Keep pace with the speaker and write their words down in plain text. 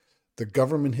The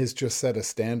government has just set a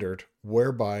standard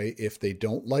whereby if they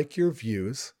don't like your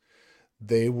views,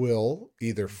 they will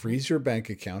either freeze your bank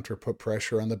account or put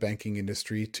pressure on the banking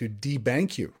industry to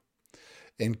debank you.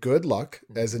 And good luck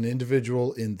as an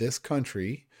individual in this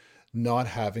country not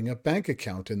having a bank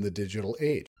account in the digital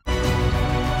age.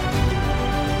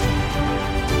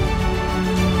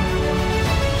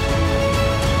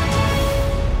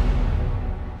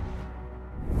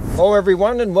 Hello,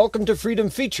 everyone, and welcome to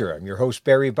Freedom Feature. I'm your host,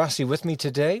 Barry Bussey. With me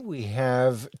today, we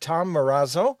have Tom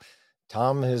Marazzo.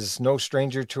 Tom is no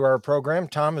stranger to our program.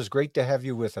 Tom, it's great to have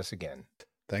you with us again.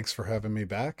 Thanks for having me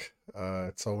back.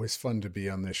 It's always fun to be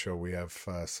on this show. We have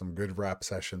some good rap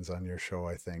sessions on your show,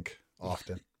 I think,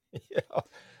 often. Yeah,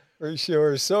 for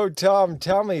sure. So, Tom,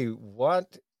 tell me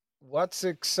what's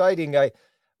exciting.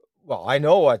 I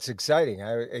know what's exciting.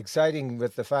 Exciting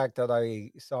with the fact that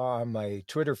I saw on my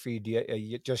Twitter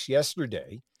feed just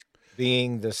yesterday,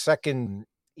 being the second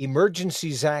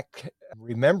Emergencies Act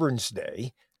Remembrance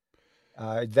Day,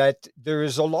 that there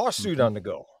is a lawsuit on the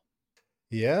go.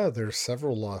 Yeah, there's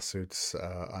several lawsuits.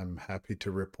 I'm happy to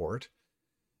report,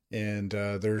 and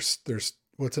there's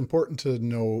what's important to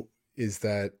know is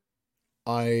that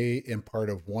I am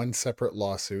part of one separate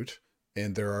lawsuit.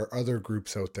 And there are other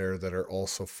groups out there that are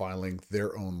also filing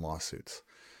their own lawsuits.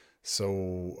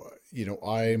 So,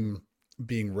 I'm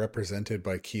being represented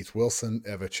by Keith Wilson,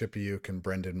 Eva Chipiuk, and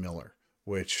Brendan Miller,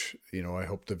 which, I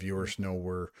hope the viewers know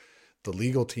were the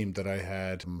legal team that I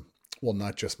had, well,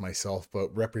 not just myself,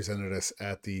 but represented us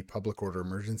at the Public Order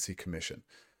Emergency Commission.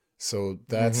 So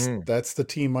that's the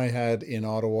team I had in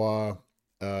Ottawa.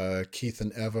 Keith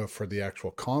and Eva for the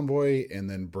actual convoy, and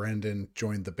then Brendan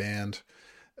joined the band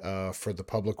for the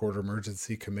Public Order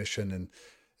Emergency Commission,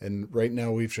 and right now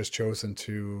we've just chosen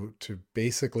to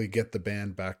basically get the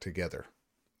band back together.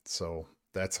 So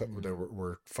that's how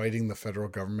we're fighting the federal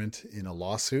government in a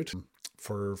lawsuit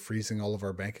for freezing all of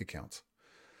our bank accounts.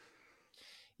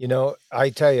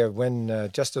 I tell you, when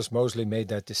Justice Mosley made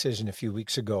that decision a few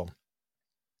weeks ago,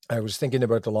 I was thinking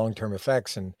about the long-term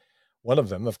effects, and one of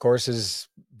them, of course, is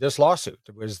this lawsuit.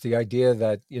 It was the idea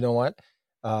that,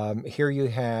 here you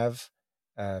have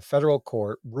federal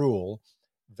court rule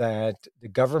that the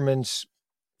government's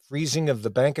freezing of the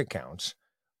bank accounts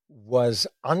was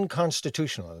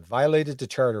unconstitutional. It violated the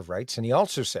Charter of Rights. And he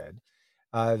also said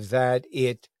that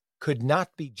it could not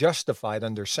be justified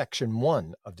under Section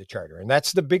 1 of the Charter. And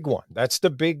that's the big one. That's the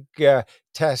big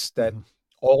test that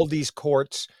all these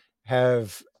courts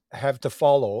have to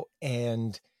follow.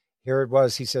 And here it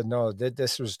was. He said, no,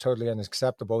 this was totally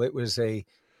unacceptable. It was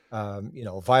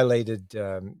violated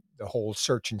the whole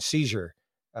search and seizure.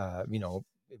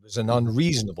 It was an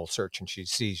unreasonable search and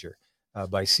seizure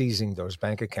by seizing those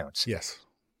bank accounts. Yes.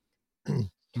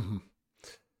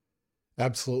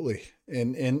 Absolutely.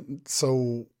 And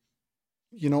so,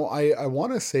 I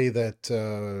want to say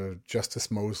that Justice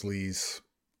Mosley's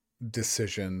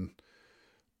decision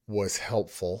was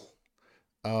helpful,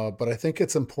 but I think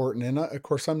it's important. And of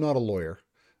course, I'm not a lawyer.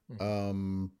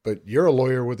 But you're a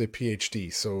lawyer with a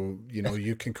PhD, so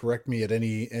you can correct me at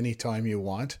any time you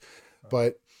want.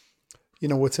 But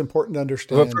what's important to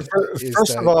understand.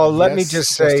 First of all, let me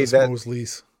just say that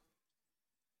Mosley's.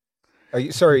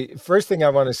 First thing I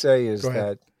want to say is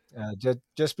that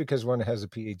just because one has a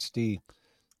PhD,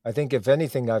 I think if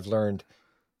anything I've learned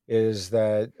is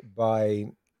that by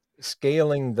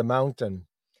scaling the mountain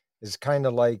is kind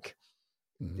of like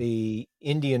the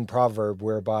Indian proverb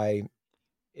whereby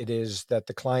it is that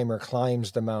the climber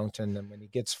climbs the mountain, and when he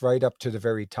gets right up to the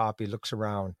very top, he looks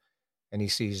around and he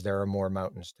sees there are more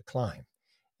mountains to climb.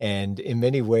 And in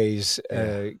many ways,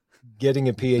 getting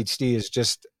a PhD is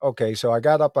just, okay, so I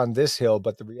got up on this hill,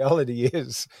 but the reality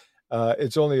is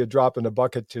it's only a drop in the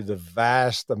bucket to the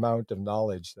vast amount of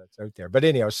knowledge that's out there. But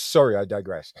anyhow, sorry, I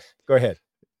digress. Go ahead.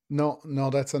 No,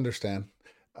 that's understand.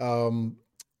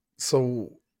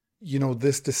 So,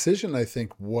 this decision, I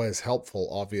think, was helpful,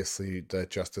 obviously,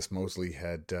 that Justice Mosley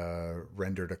had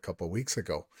rendered a couple of weeks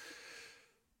ago.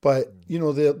 But,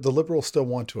 the Liberals still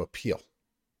want to appeal.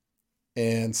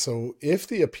 And so if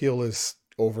the appeal is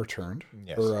overturned,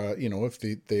 or, if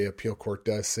the appeal court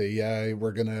does say, yeah,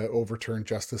 we're going to overturn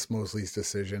Justice Mosley's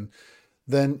decision,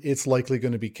 then it's likely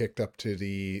going to be kicked up to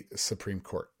the Supreme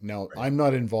Court. Now, I'm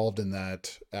not involved in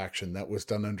that action. That was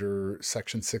done under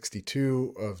Section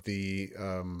 62 of the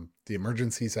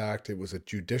Emergencies Act. It was a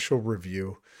judicial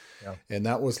review, and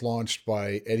that was launched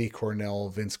by Eddie Cornell,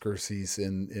 Vince Gerses,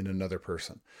 and another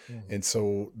person. And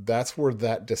so that's where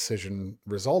that decision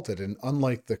resulted. And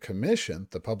unlike the commission,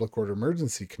 the Public Order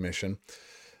Emergency Commission,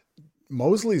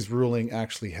 Mosley's ruling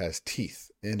actually has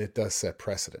teeth, and it does set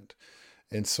precedent.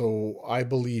 And so I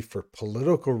believe for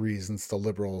political reasons, the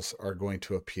Liberals are going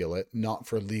to appeal it, not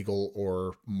for legal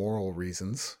or moral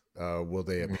reasons. Will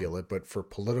they Mhm. appeal it, but for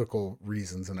political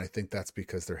reasons. And I think that's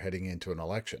because they're heading into an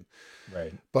election.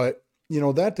 Right. But,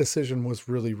 that decision was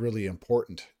really, really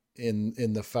important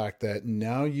in the fact that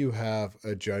now you have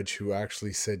a judge who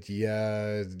actually said,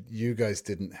 yeah, you guys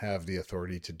didn't have the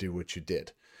authority to do what you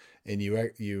did. And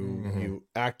Hmm. you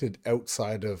acted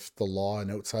outside of the law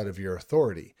and outside of your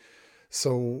authority.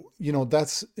 So,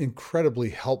 that's incredibly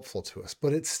helpful to us,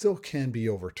 but it still can be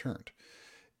overturned.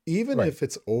 Even Right. if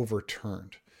it's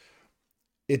overturned,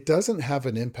 it doesn't have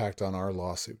an impact on our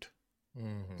lawsuit.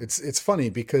 Hmm. It's funny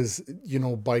because,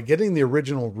 by getting the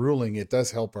original ruling, it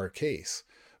does help our case.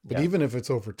 But Yeah. even if it's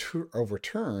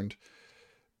overturned,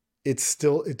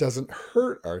 it doesn't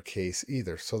hurt our case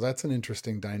either. So that's an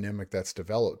interesting dynamic that's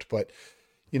developed. But,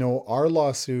 our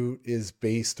lawsuit is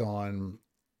based on,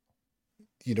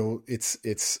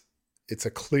 it's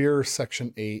a clear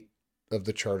Section 8 of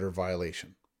the charter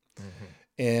violation. Hmm.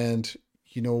 And,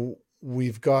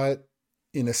 we've got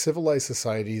in a civilized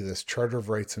society this Charter of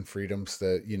Rights and Freedoms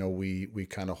that, we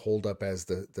kind of hold up as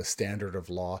the standard of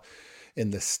law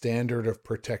and the standard of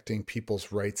protecting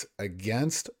people's rights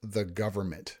against the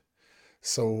government.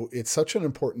 So it's such an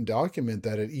important document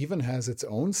that it even has its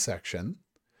own section,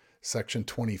 Section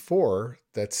 24,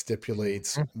 that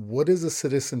stipulates Hmm. what is a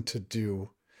citizen to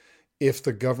do if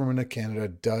the government of Canada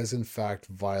does in fact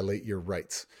violate your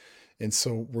rights. And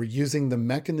so we're using the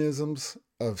mechanisms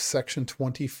of Section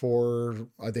 24,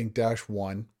 I think, dash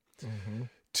one, Hmm.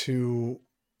 to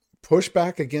push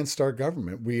back against our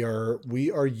government. We are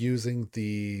using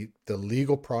the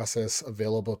legal process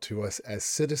available to us as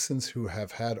citizens who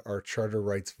have had our charter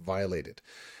rights violated.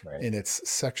 Right. And it's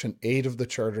Section 8 of the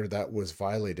charter that was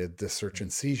violated, the search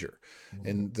and seizure. Hmm.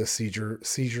 And the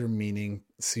seizure meaning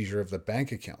seizure of the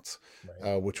bank accounts,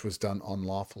 Right. which was done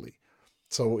unlawfully.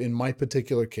 So in my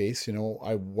particular case,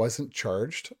 I wasn't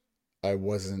charged. I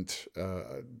wasn't,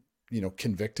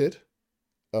 convicted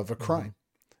of a Hmm. crime.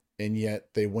 And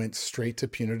yet they went straight to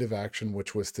punitive action,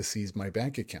 which was to seize my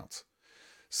bank accounts.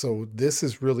 So this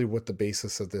is really what the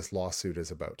basis of this lawsuit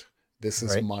is about. This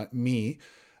is Right. me,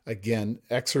 again,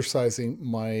 exercising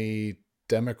my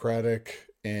democratic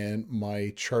and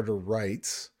my charter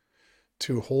rights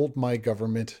to hold my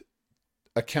government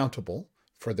accountable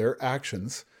for their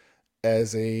actions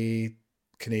as a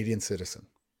Canadian citizen.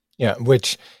 Yeah,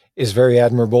 which is very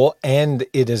admirable. And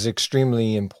it is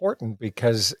extremely important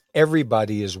because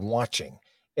everybody is watching.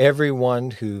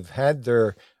 Everyone who've had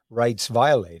their rights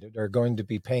violated are going to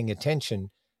be paying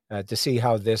attention to see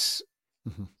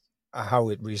Mhm. how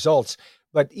it results.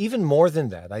 But even more than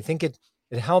that, I think it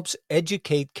helps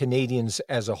educate Canadians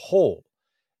as a whole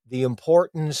the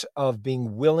importance of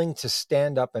being willing to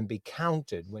stand up and be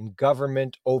counted when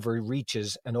government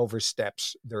overreaches and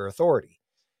oversteps their authority.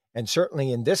 And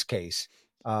certainly in this case,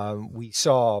 we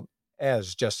saw,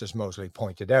 as Justice Mosley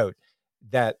pointed out,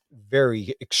 that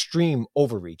very extreme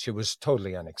overreach. It was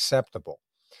totally unacceptable.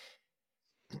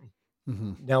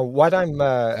 Mhm. Now, what I'm,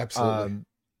 Absolutely.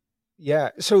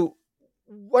 yeah, so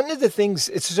one of the things,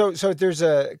 so there's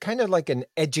a kind of like an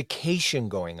education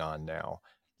going on now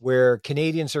where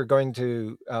Canadians are going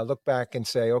to look back and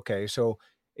say, okay, so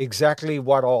exactly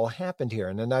what all happened here.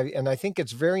 And I think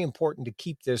it's very important to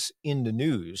keep this in the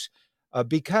news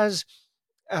because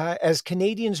as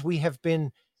Canadians, we have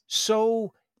been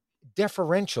so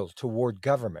deferential toward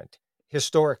government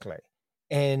historically.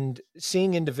 And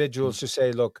seeing Mhm. individuals to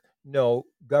say, look, no,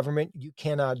 government, you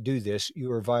cannot do this.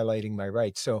 You are violating my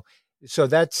rights. So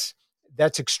that's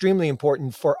extremely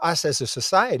important for us as a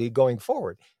society going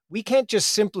forward. We can't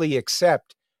just simply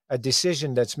accept a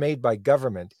decision that's made by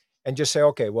government and just say,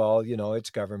 okay, well, it's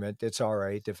government. It's all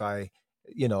right if I,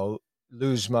 you know,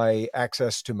 lose my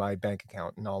access to my bank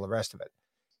account and all the rest of it.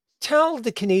 Tell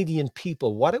the Canadian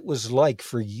people what it was like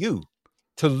for you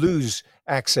to lose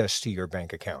access to your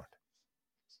bank account.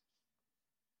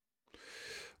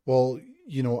 Well,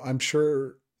 I'm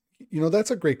sure,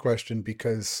 that's a great question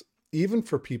because even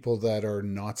for people that are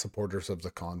not supporters of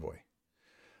the convoy,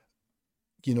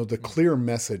 the Mm. clear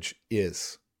message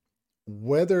is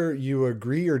whether you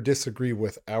agree or disagree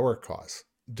with our cause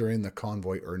during the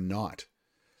convoy or not,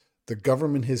 the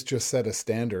government has just set a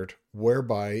standard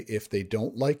whereby if they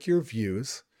don't like your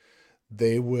views,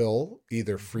 they will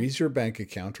either Mhm. freeze your bank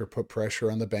account or put pressure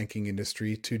on the banking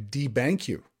industry to debank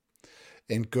you.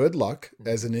 And good luck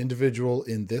as Mhm. an individual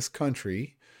in this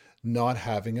country not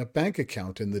having a bank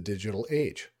account in the digital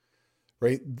age,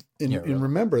 right? Yeah, And really.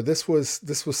 remember, this was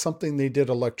something they did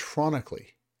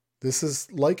electronically. This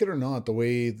is, like it or not, the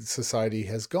way society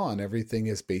has gone. Everything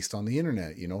is based on the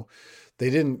internet. They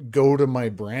didn't go to my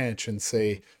branch and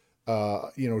say,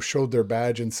 showed their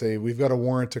badge and say, we've got a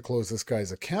warrant to close this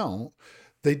guy's account.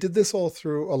 They did this all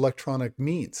through electronic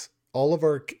means. All of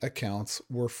our accounts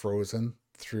were frozen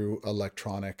through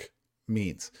electronic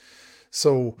means.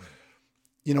 So,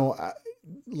 a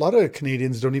lot of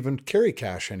Canadians don't even carry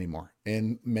cash anymore.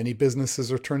 And many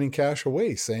businesses are turning cash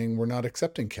away, saying we're not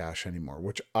accepting cash anymore,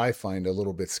 which I find a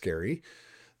little bit scary.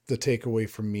 The takeaway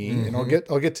from me, and I'll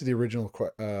get to the original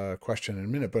question in a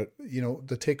minute, but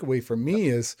the takeaway from me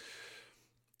is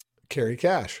carry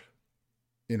cash.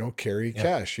 Carry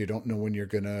cash. You don't know when you're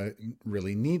gonna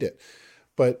really need it.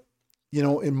 But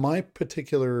in my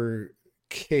particular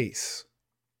case,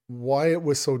 why it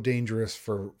was so dangerous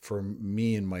for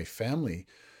me and my family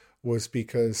was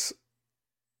because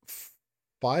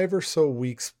 5 or so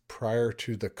weeks prior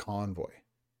to the convoy,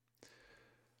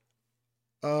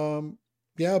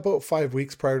 about 5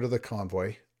 weeks prior to the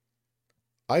convoy,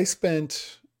 I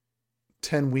spent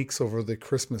 10 weeks over the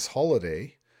Christmas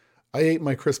holiday. I ate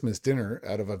my Christmas dinner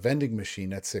out of a vending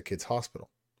machine at Sick Kids Hospital.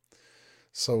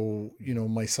 So,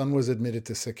 my son was admitted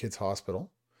to Sick Kids Hospital.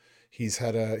 He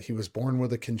was born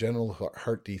with a congenital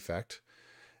heart defect,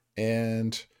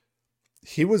 and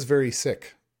he was very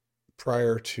sick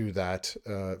prior to that,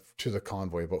 to the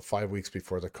convoy, about 5 weeks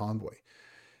before the convoy.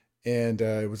 And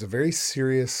it was a very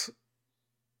serious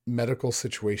medical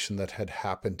situation that had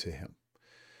happened to him.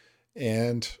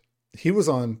 And he was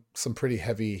on some pretty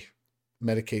heavy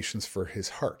medications for his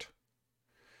heart.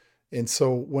 And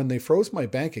so when they froze my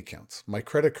bank accounts, my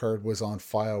credit card was on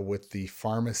file with the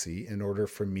pharmacy in order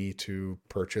for me to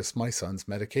purchase my son's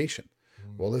medication.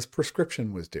 Well, his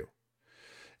prescription was due.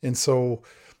 And so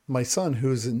my son,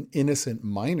 who's an innocent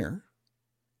minor,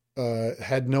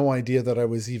 had no idea that I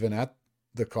was even at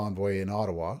the convoy in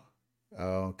Ottawa,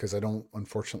 because I don't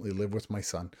unfortunately live with my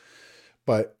son.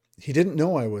 But he didn't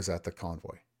know I was at the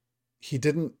convoy. He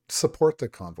didn't support the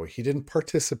convoy. He didn't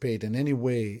participate in any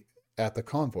way at the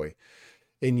convoy.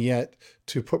 And yet,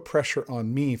 to put pressure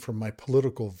on me for my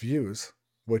political views,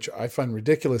 which I find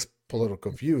ridiculous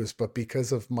political views, but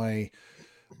because of my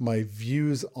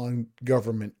views on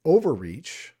government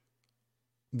overreach,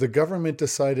 the government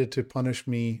decided to punish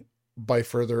me by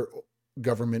further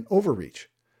government overreach,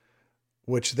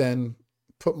 which then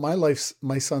put my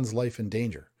son's life in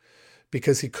danger,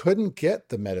 because he couldn't get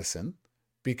the medicine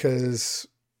because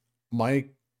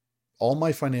all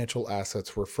my financial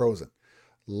assets were frozen.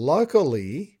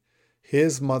 Luckily,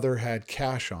 his mother had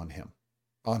cash on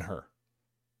her.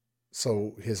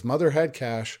 So his mother had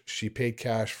cash. She paid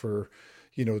cash for,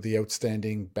 the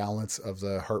outstanding balance of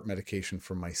the heart medication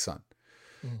for my son.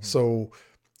 Mm-hmm. So,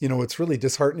 it's really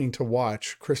disheartening to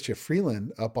watch Chrystia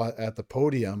Freeland up at the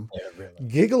podium,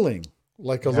 giggling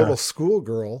like a little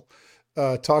schoolgirl,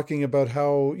 talking about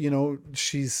how,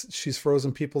 she's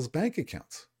frozen people's bank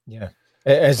accounts. Yeah.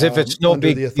 As if it's no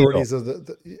big the authorities deal. Of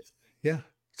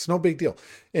it's no big deal.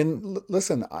 And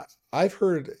listen, I've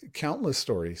heard countless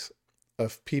stories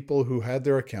of people who had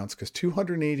their accounts, because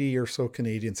 280 or so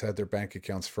Canadians had their bank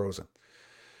accounts frozen.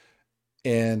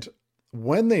 And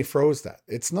when they froze that,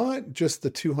 it's not just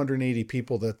the 280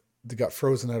 people that got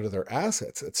frozen out of their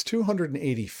assets. It's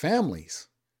 280 families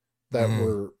that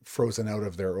were frozen out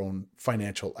of their own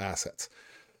financial assets.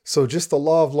 So just the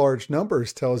law of large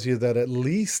numbers tells you that at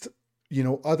least,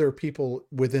 other people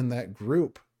within that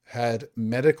group had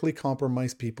medically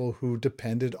compromised people who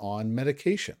depended on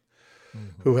medication,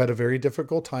 who had a very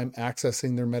difficult time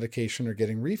accessing their medication or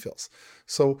getting refills.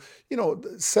 So,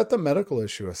 set the medical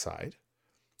issue aside.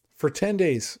 For 10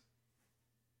 days,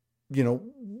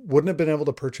 wouldn't have been able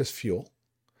to purchase fuel,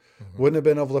 wouldn't have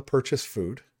been able to purchase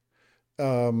food.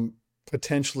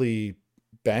 Potentially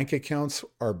bank accounts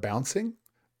are bouncing,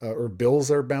 or bills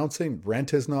are bouncing.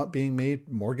 Rent is not being made.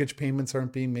 Mortgage payments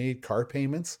aren't being made. Car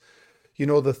payments,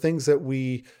 the things that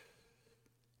we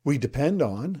depend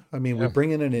on. I mean, we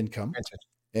bring in an income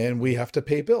and we have to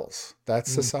pay bills.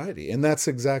 That's society. And that's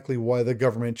exactly why the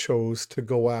government chose to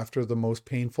go after the most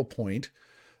painful point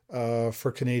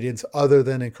for Canadians other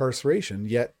than incarceration,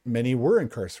 yet many were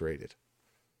incarcerated.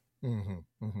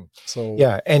 So,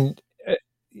 and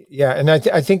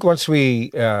I think once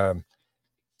we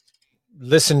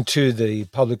listen to the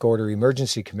Public Order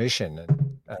Emergency Commission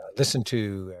and listen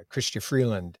to Chrystia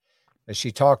Freeland as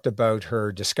she talked about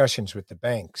her discussions with the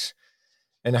banks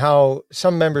and how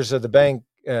some members of the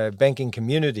banking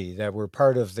community that were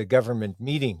part of the government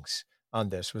meetings on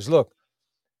this was, look,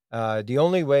 the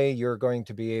only way you're going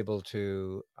to be able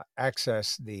to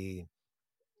access the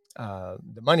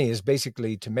money is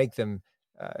basically to make the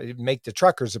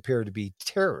truckers appear to be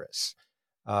terrorists,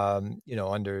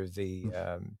 under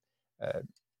the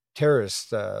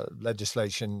terrorist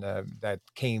legislation that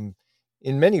came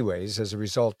in many ways as a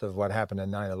result of what happened on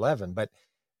 9/11.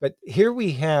 But here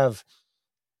we have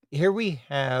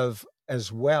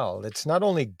as well, it's not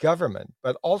only government,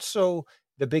 but also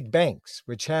the big banks,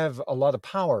 which have a lot of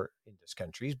power in this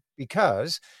country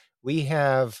because we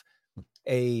have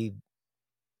a,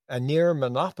 a near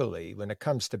monopoly when it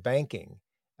comes to banking.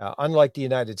 Unlike the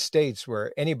United States,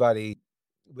 where anybody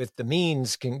with the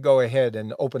means can go ahead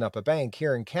and open up a bank,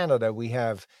 here in Canada, we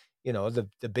have,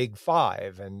 the big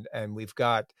five, and we've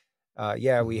got, we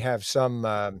Mhm. have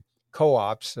some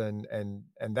co-ops and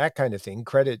that kind of thing,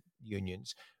 credit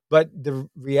unions. But the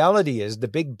reality is, the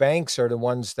big banks are the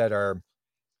ones that are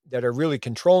really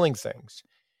controlling things.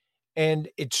 And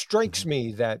it strikes Mhm.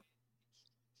 me that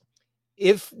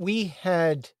if we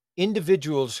had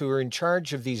individuals who are in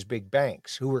charge of these big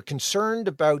banks who were concerned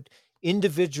about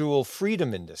individual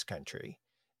freedom in this country,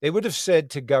 they would have said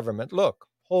to government, look,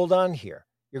 hold on here.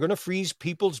 You're going to freeze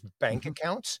people's bank Mhm.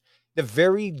 accounts, the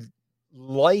very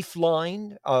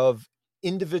lifeline of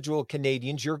individual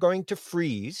Canadians, you're going to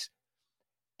freeze.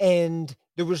 And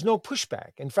there was no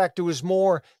pushback. In fact, there was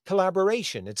more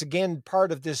collaboration. It's again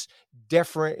part of this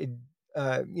deferent,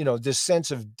 this sense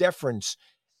of deference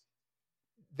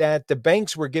that the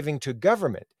banks were giving to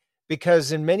government.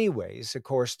 Because in many ways, of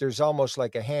course, there's almost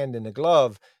like a hand in a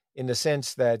glove in the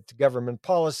sense that government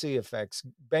policy affects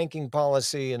banking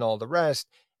policy and all the rest,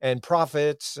 and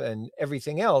profits and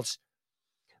everything else.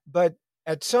 But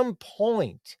at some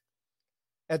point,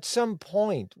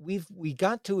 we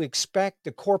got to expect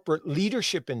the corporate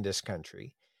leadership in this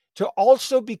country to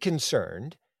also be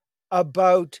concerned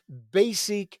about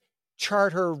basic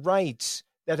charter rights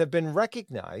that have been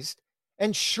recognized.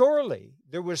 And surely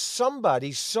there was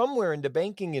somebody somewhere in the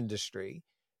banking industry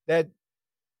that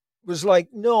was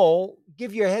like, no,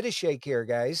 give your head a shake here,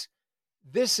 guys.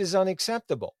 This is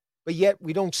unacceptable. But yet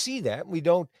we don't see that. We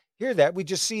don't hear that. We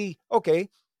just see, okay,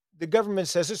 the government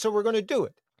says it, so we're going to do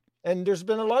it. And there's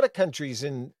been a lot of countries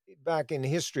back in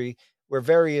history where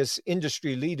various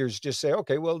industry leaders just say,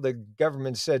 okay, well, the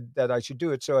government said that I should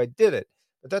do it, so I did it.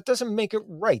 But that doesn't make it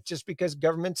right just because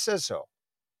government says so.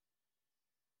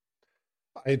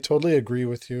 I totally agree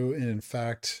with you. And in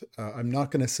fact, I'm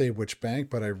not going to say which bank,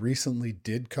 but I recently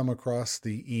did come across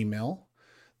the email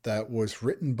that was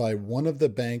written by one of the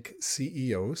bank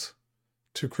CEOs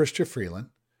to Chrystia Freeland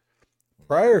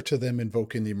prior to them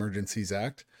invoking the Emergencies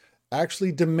Act,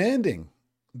 actually demanding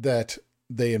that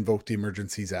they invoke the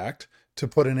Emergencies Act to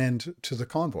put an end to the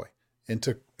convoy and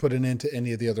to put an end to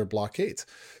any of the other blockades.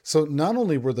 So not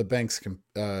only were the banks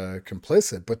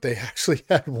complicit, but they actually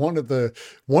had one of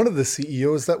the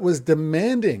CEOs that was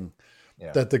demanding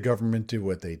Yeah. that the government do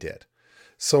what they did.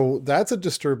 So that's a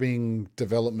disturbing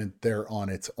development there on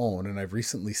its own. And I've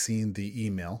recently seen the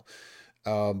email,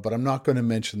 but I'm not going to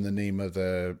mention the name of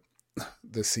the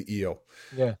CEO.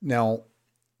 Yeah. Now,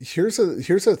 here's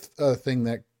a thing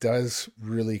that does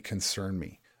really concern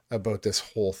me about this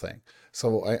whole thing.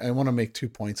 So I want to make 2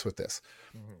 points with this.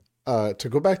 Mhm. To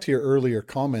go back to your earlier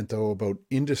comment though about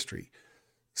industry,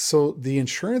 so the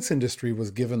insurance industry was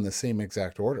given the same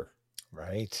exact order,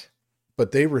 Right.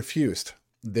 but they refused.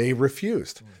 They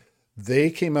refused. Mm.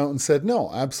 They came out and said,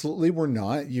 "No, absolutely, we're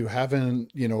not. You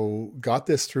haven't, got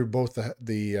this through both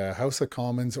the House of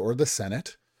Commons or the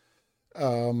Senate.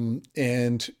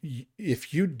 And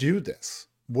if you do this,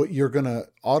 what you're going to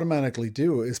automatically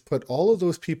do is put all of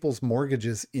those people's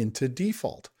mortgages into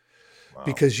default Wow.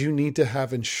 because you need to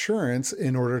have insurance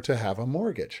in order to have a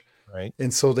mortgage." Right.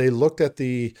 And so they looked at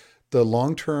the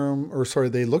long term, or sorry,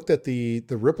 they looked at the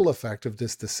ripple effect of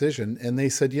this decision, and they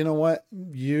said, you know what,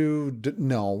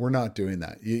 no, we're not doing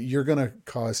that. You're going to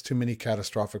cause too many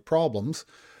catastrophic problems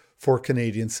for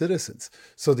Canadian citizens.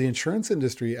 So the insurance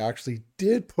industry actually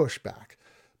did push back,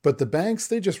 but the banks,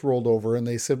 they just rolled over and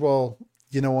they said, well,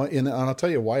 you know what, and I'll tell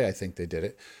you why I think they did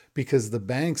it, because the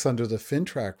banks under the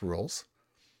FINTRAC rules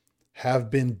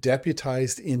have been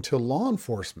deputized into law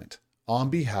enforcement on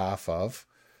behalf of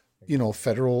the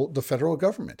federal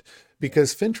government, Yeah.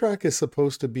 because FINTRAC is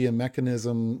supposed to be a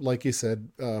mechanism, like you said,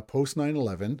 post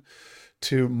 9/11,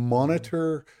 to Mhm.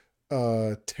 monitor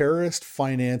terrorist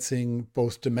financing,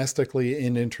 both domestically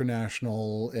and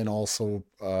international, and also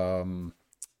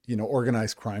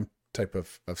organized crime type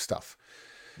of stuff.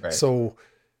 Right. So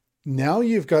now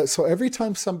you've got, so every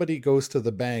time somebody goes to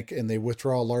the bank and they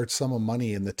withdraw a large sum of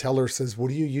money and the teller says,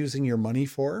 what are you using your money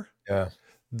for? Yeah.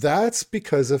 That's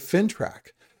because of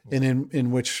FINTRAC. And Yeah.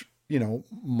 in which,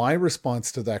 my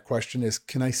response to that question is,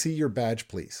 can I see your badge,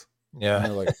 please? And Yeah.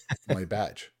 they're like, my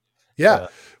badge. Yeah. Yeah.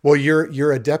 Well,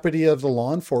 you're a deputy of the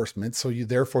law enforcement, so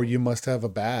you must have a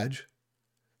badge.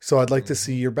 So I'd like to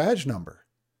see Mhm. your badge number.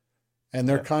 And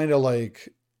they're Yeah. kind of like,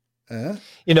 eh?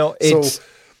 You know, So, it's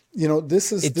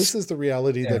this it's is the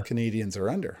reality yeah. that Canadians are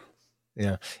under.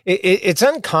 Yeah, it's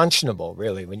unconscionable,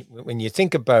 really, when you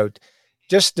think about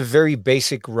just the very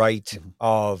basic right Mhm.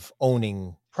 of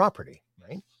owning property,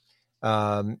 right?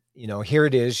 Here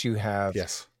it is. You have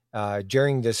Yes.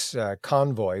 during this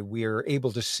convoy, we are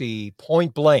able to see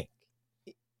point blank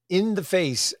in the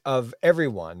face of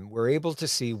everyone. We're able to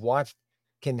see what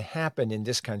can happen in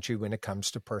this country when it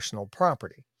comes to personal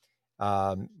property,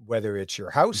 whether it's your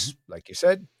Mhm. house, like you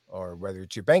said, or whether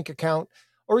it's your bank account,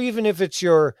 or even if it's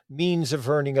your means of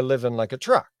earning a living, like a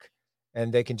truck,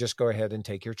 and they can just go ahead and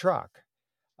take your truck.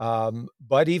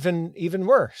 But even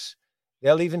worse,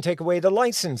 they'll even take away the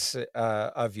license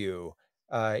of you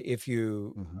if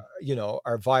you Mhm.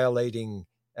 are violating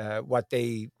what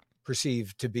they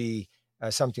perceive to be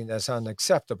something that's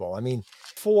unacceptable. I mean,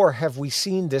 for have we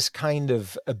seen this kind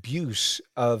of abuse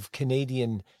of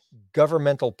Canadian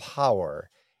governmental power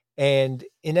and,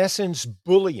 in essence,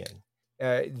 bullying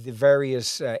the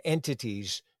various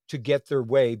entities to get their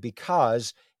way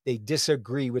because they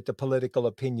disagree with the political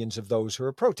opinions of those who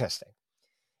are protesting.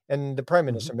 And the prime Mhm.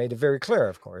 minister made it very clear,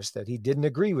 of course, that he didn't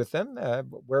agree with them,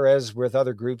 whereas with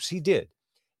other groups he did.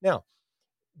 Now,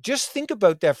 just think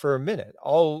about that for a minute.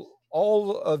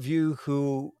 All of you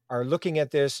who are looking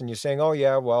at this and you're saying, "Oh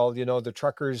yeah, well, the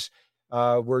truckers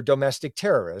were domestic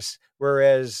terrorists,"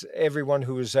 whereas everyone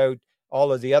who was out,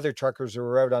 all of the other truckers who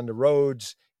were out on the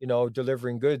roads,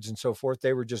 delivering goods and so forth,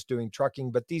 they were just doing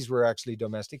trucking, but these were actually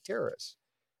domestic terrorists.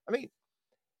 I mean,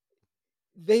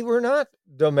 they were not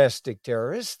domestic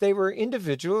terrorists. They were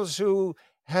individuals who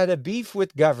had a beef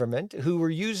with government, who were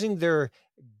using their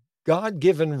God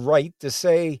given right to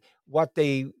say what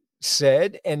they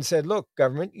said and said, look,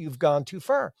 government, you've gone too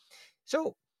far.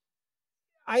 So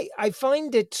I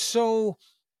find it so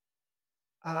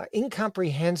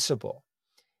incomprehensible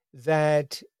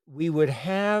that we would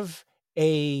have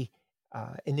an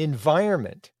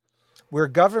environment where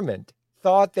government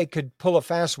thought they could pull a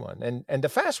fast one. And the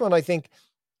fast one, I think,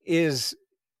 is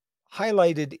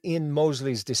highlighted in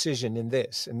Mosley's decision in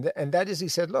this. And that is, he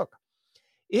said, look,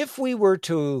 if we were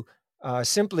to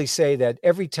simply say that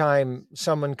every time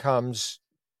someone comes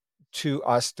to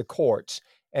us, the courts,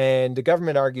 and the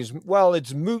government argues, well,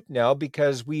 it's moot now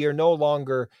because we are no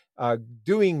longer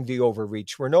doing the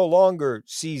overreach. We're no longer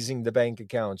seizing the bank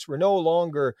accounts. We're no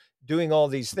longer doing all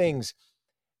these things.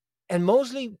 And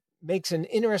Mosley makes an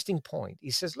interesting point.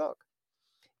 He says, look,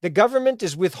 the government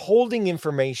is withholding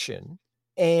information,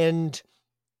 and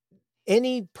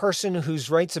any person whose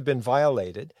rights have been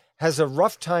violated has a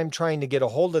rough time trying to get a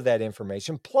hold of that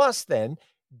information. Plus, then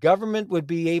government would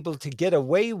be able to get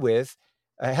away with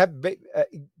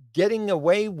getting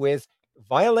away with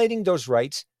violating those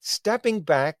rights, stepping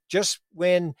back just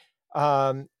when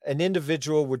an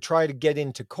individual would try to get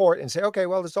into court and say, "Okay,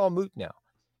 well, it's all moot now."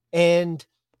 And Mhm.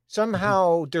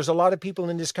 somehow there's a lot of people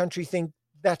in this country think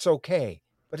that's okay,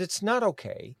 but it's not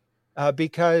okay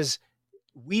because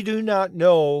we do not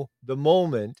know the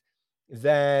moment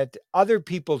that other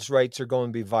people's rights are going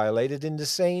to be violated in the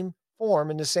same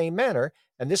form, in the same manner.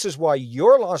 And this is why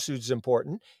your lawsuit is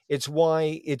important. It's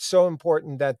why it's so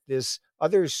important that this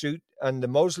other suit on the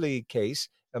Mosley case,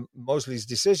 Mosley's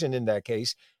decision in that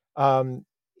case, um,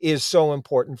 is so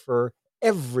important for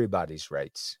everybody's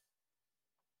rights.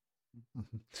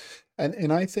 Mhm.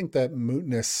 And I think that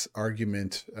mootness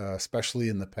argument, especially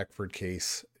in the Peckford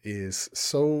case, is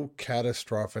so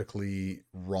catastrophically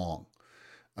wrong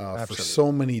for so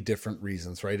Absolutely. many different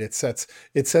reasons. Right? It sets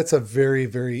a very,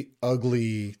 very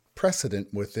ugly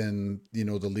precedent within the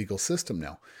legal system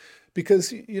now,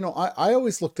 because I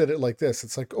always looked at it like this.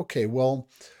 It's like, okay, well,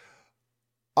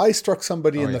 I struck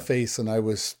somebody Oh, in the yeah. face and I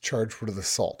was charged with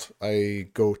assault. I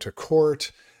go to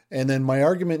court. And then my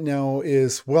argument now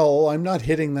is, well, I'm not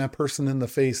hitting that person in the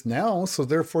face now. So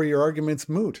therefore your argument's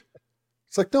moot.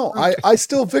 It's like, no, I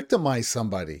still victimize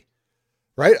somebody,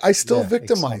 right? I still Yeah,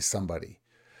 victimize exactly. somebody.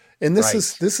 And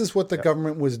Right. this is what the Yeah.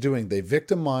 government was doing. They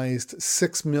victimized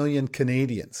 6 million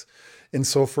Canadians. And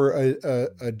so for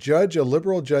a judge, a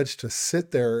liberal judge, to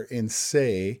sit there and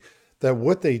say that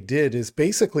what they did is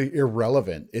basically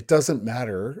irrelevant. It doesn't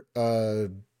matter.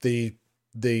 They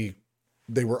they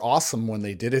they were awesome when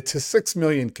they did it to 6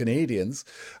 million Canadians.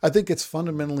 I think it's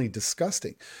fundamentally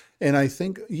disgusting. And I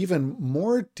think even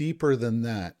more deeper than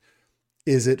that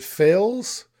is it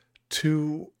fails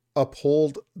to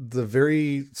uphold the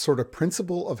very sort of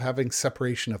principle of having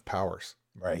separation of powers.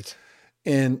 Right.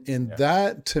 And Yeah.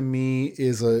 that to me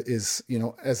is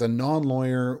as a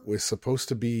non-lawyer was supposed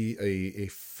to be a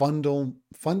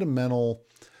fundamental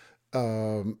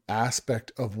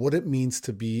aspect of what it means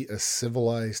to be a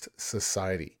civilized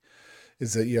society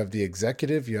is that you have the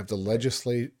executive, you have the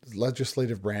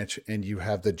legislative branch, and you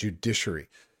have the judiciary.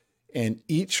 And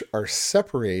each are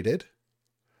separated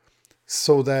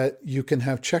so that you can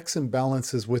have checks and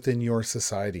balances within your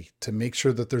society to make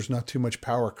sure that there's not too much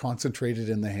power concentrated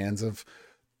in the hands of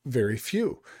very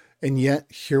few. And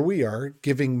yet here we are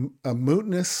giving a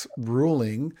mootness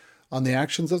ruling on the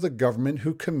actions of the government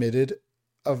who committed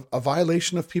a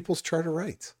violation of people's charter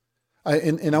rights.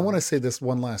 And I want to say this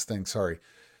one last thing. Sorry.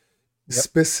 Yep.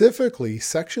 Specifically,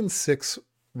 Section 6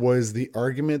 was the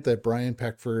argument that Brian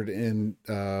Peckford and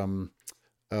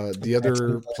the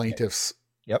other plaintiffs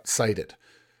cited.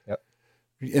 Yep.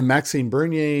 And Maxime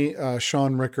Bernier,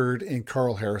 Sean Rickard, and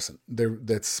Carl Harrison,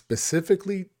 that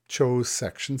specifically chose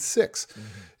Section 6. Mm-hmm.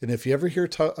 And if you ever hear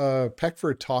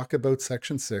Peckford talk about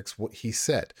Section 6, what he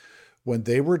said, when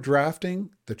they were drafting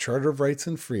the Charter of Rights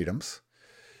and Freedoms,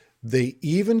 they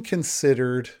even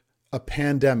considered a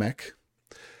pandemic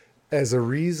as a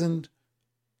reason,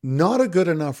 not a good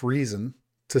enough reason,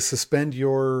 to suspend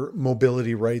your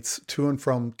mobility rights to and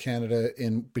from Canada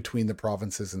in between the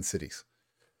provinces and cities.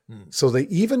 So they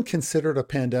even considered a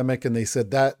pandemic, and they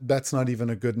said that's not even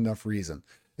a good enough reason.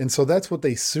 And so that's what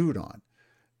they sued on.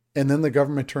 And then the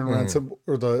government turned around and said,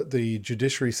 or the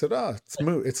judiciary said, it's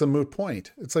moot. It's a moot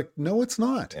point. It's like, no, it's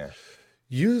not. Yeah.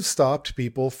 You stopped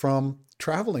people from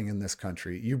traveling in this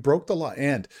country. You broke the law.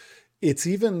 And it's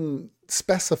even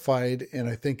specified, and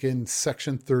I think in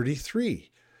Section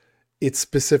 33, it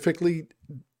specifically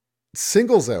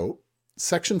singles out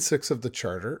Section 6 of the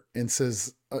Charter and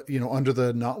says, under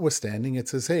the notwithstanding, it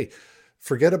says, hey,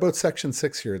 forget about Section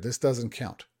 6 here. This doesn't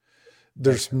count.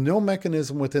 There's no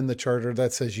mechanism within the Charter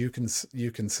that says you can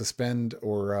suspend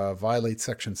or violate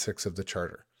Section 6 of the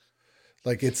Charter.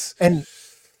 Like it's... And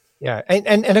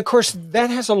of course, that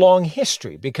has a long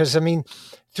history because, I mean,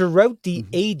 throughout the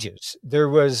ages, there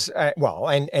was,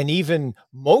 and even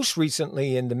most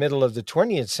recently in the middle of the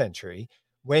 20th century,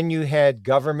 when you had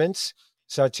governments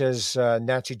such as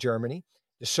Nazi Germany,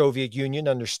 the Soviet Union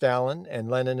under Stalin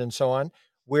and Lenin and so on,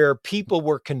 where people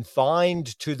were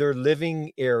confined to their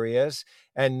living areas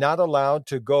and not allowed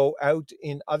to go out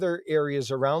in other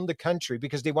areas around the country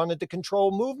because they wanted to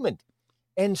control movement.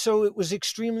 And so it was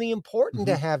extremely important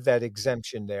to have that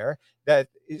exemption there that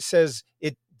it says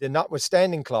the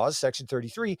notwithstanding clause, Section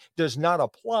 33, does not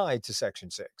apply to Section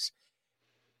 6.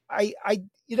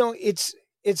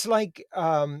 It's like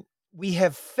we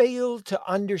have failed to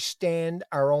understand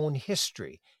our own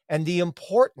history and the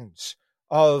importance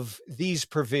of these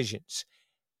provisions.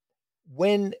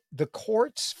 When the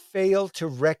courts fail to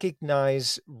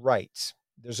recognize rights,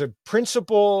 there's a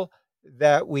principle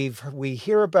that we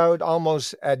hear about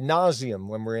almost ad nauseum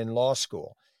when we're in law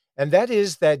school. And that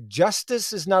is that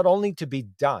justice is not only to be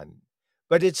done,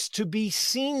 but it's to be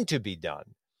seen to be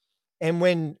done. And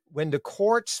when the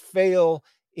courts fail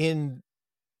in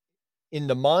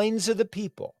the minds of the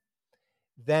people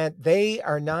that they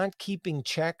are not keeping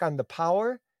check on the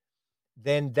power,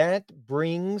 then that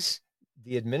brings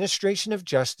the administration of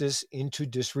justice into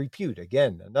disrepute.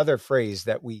 Again, another phrase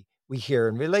that we hear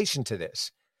in relation to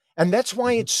this. And that's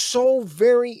why it's so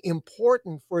very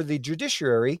important for the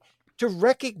judiciary to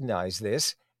recognize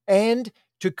this and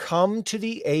to come to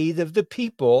the aid of the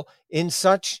people in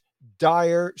such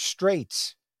dire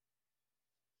straits.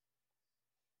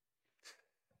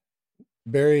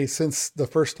 Barry, since the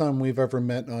first time we've ever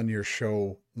met on your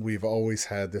show, we've always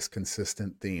had this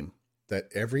consistent theme that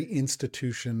every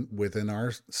institution within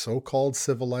our so-called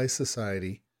civilized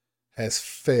society has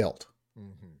failed.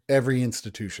 Every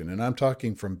institution. And I'm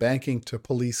talking from banking to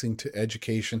policing to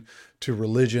education to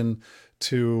religion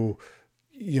to,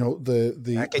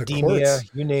 the academia, the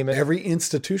courts, you name it. Every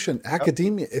institution,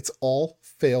 academia, it's all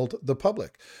failed the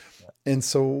public. And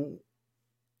so,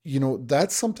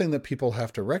 that's something that people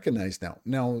have to recognize now.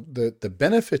 Now, the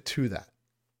benefit to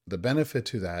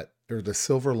that, or the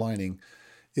silver lining,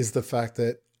 is the fact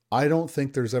that I don't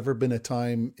think there's ever been a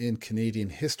time in Canadian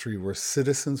history where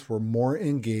citizens were more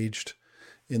engaged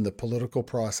in the political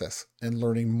process and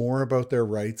learning more about their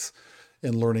rights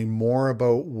and learning more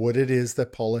about what it is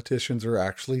that politicians are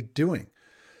actually doing.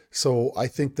 So I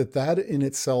think that in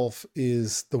itself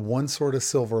is the one sort of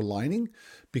silver lining,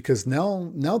 because now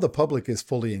the public is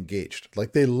fully engaged.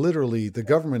 Like the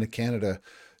government of Canada,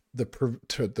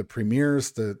 the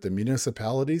premiers, the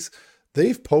municipalities,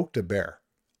 they've poked a bear.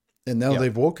 And now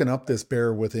they've woken up this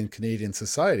bear within Canadian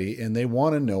society, and they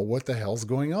want to know what the hell's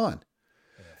going on.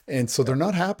 And so they're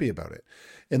not happy about it.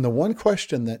 And the one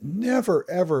question that never,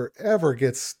 ever, ever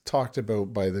gets talked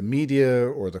about by the media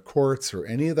or the courts or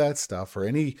any of that stuff or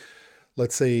any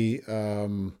let's say,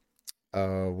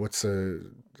 what's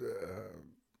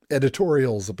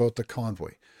editorials about the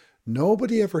convoy.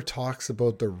 Nobody ever talks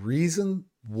about the reason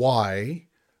why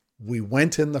we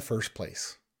went in the first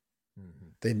place. Mm-hmm.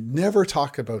 They never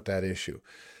talk about that issue.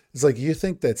 It's like, you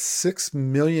think that 6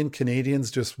 million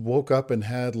Canadians just woke up and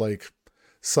had like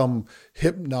some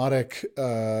hypnotic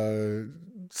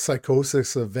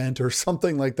psychosis event or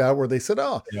something like that, where they said,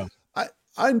 oh, yeah.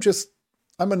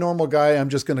 I'm a normal guy. I'm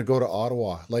just going to go to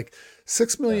Ottawa. Like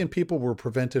 6 million people were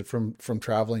prevented from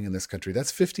traveling in this country.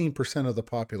 That's 15% of the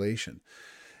population.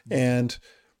 And,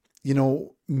 you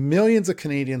know, millions of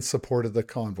Canadians supported the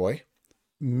convoy.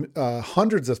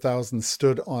 Hundreds of thousands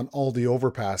stood on all the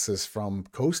overpasses from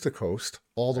coast to coast,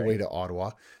 all the way to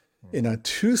Ottawa. And on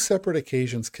 2 separate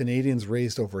occasions, Canadians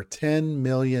raised over $10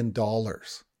 million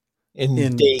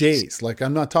in days. Like,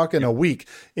 I'm not talking a week,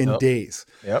 in days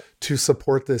to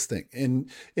support this thing.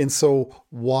 And so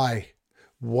why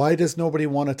does nobody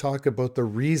want to talk about the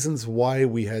reasons why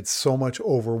we had so much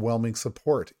overwhelming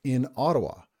support in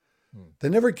Ottawa? They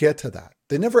never get to that.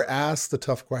 They never ask the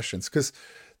tough questions, because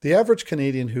the average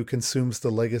Canadian who consumes the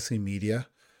legacy media,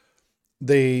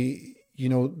 they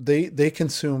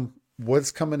consume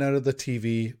what's coming out of the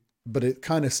TV, but it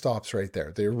kind of stops right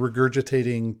there. They're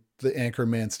regurgitating the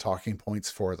anchorman's talking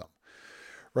points for them.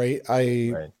 Right.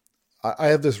 I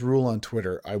have this rule on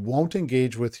Twitter. I won't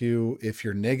engage with you if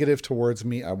you're negative towards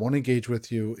me. I won't engage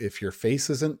with you if your face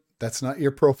that's not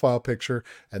your profile picture,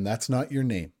 and that's not your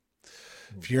name.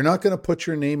 If you're not going to put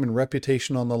your name and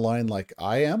reputation on the line like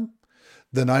I am,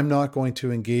 then I'm not going to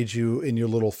engage you in your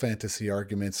little fantasy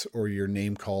arguments or your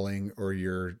name calling or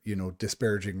your,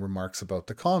 disparaging remarks about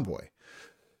the convoy.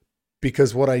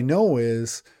 Because what I know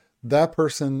is that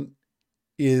person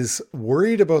is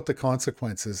worried about the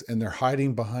consequences, and they're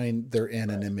hiding behind their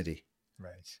anonymity.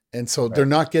 Right. And so they're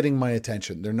not getting my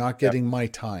attention. They're not getting my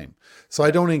time. So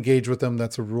I don't engage with them.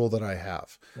 That's a rule that I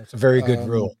have. That's a very good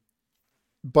rule.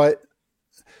 But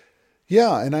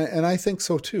yeah, and I think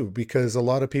so too, because a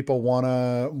lot of people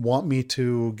want me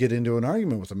to get into an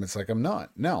argument with them. It's like, I'm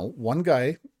not. Now, one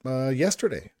guy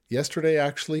yesterday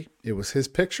actually, it was his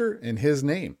picture and his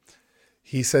name.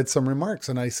 He said some remarks,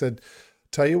 and I said,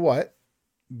 tell you what,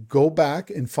 go back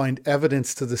and find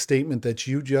evidence to the statement that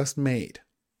you just made,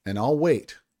 and I'll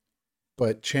wait.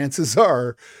 But chances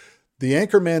are the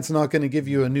anchorman's not going to give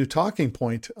you a new talking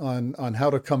point on how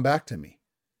to come back to me,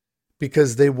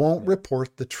 because they won't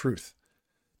report the truth.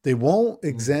 They won't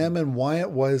examine why it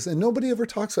was. And nobody ever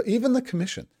talks about, even the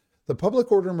commission. The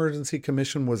Public Order Emergency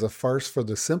Commission was a farce for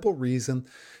the simple reason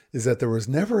is that there was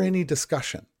never any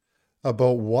discussion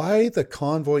about why the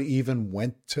convoy even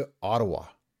went to Ottawa.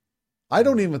 I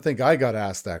don't even think I got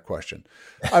asked that question.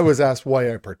 I was asked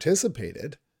why I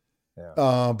participated,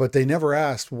 but they never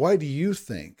asked, why do you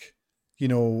think,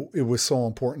 it was so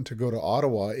important to go to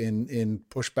Ottawa in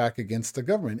push back against the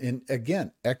government? And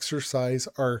again, exercise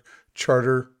our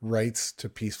charter rights to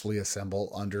peacefully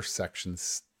assemble under Section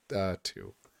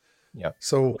 2. Yeah.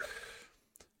 So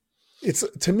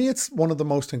to me, it's one of the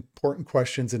most important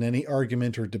questions in any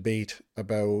argument or debate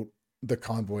about the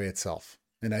convoy itself.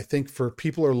 And I think for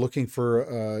people who are looking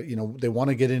for, they want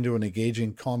to get into an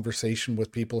engaging conversation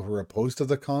with people who are opposed to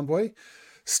the convoy,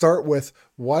 start with,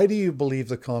 why do you believe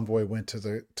the convoy went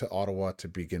to Ottawa to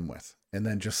begin with? And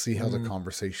then just see how the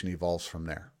conversation evolves from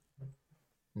there.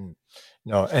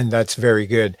 No, and that's very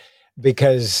good,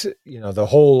 because, the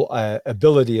whole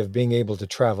ability of being able to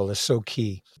travel is so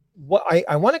key. What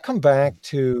I want to come back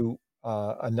to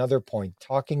another point,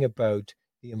 talking about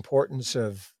the importance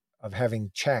of having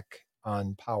check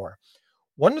on power.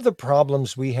 One of the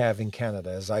problems we have in Canada,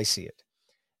 as I see it,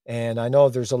 and I know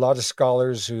there's a lot of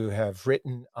scholars who have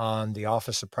written on the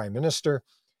office of Prime Minister,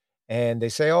 and they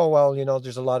say, oh, well,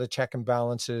 there's a lot of check and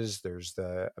balances. There's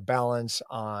the balance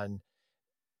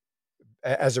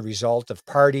as a result of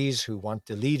parties who want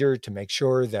the leader to make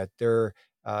sure that they're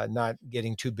not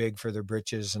getting too big for their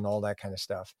britches and all that kind of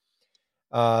stuff.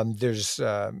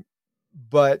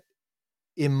 But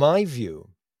in my view,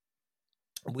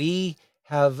 we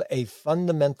have a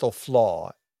fundamental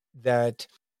flaw that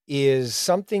is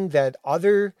something that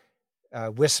other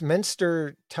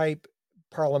Westminster type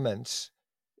parliaments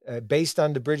based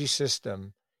on the British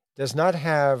system does not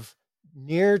have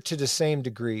near to the same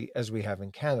degree as we have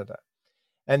in Canada.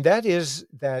 And that is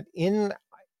that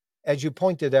as you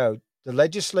pointed out, the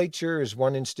legislature is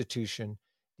one institution,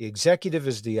 the executive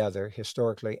is the other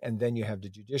historically, and then you have the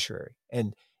judiciary.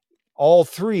 And all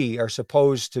three are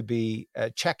supposed to be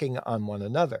checking on one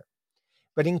another.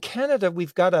 But in Canada,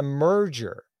 we've got a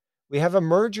merger. We have a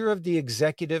merger of the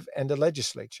executive and the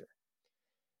legislature.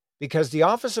 because the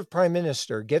office of prime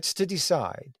minister gets to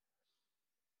decide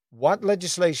what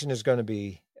legislation is going to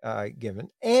be given.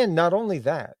 And not only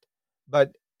that,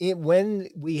 but when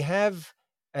we have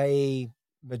a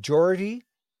majority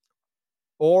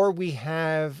or we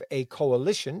have a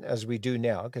coalition, as we do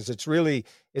now, because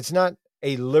it's not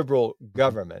a liberal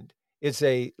government, it's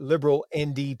a liberal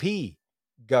NDP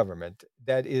government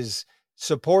that is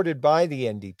supported by the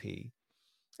NDP,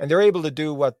 and they're able to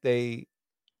do what they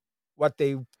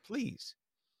please.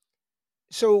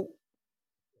 So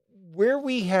where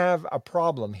we have a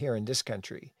problem here in this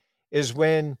country is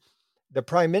when the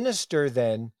prime minister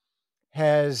then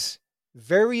has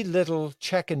very little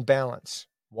check and balance.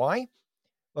 Why?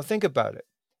 Well, think about it.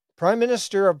 Prime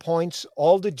Minister appoints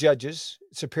all the judges,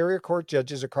 Superior Court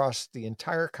judges across the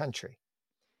entire country.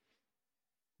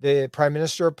 The Prime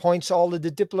Minister appoints all of the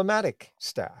diplomatic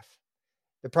staff.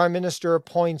 The Prime Minister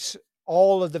appoints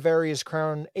all of the various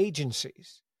Crown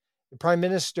agencies. The Prime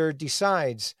Minister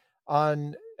decides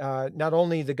on not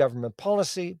only the government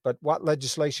policy, but what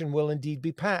legislation will indeed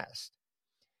be passed.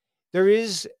 There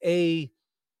is a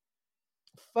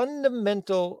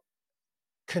fundamental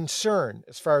concern,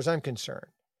 as far as I'm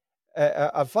concerned,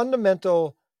 a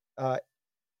fundamental,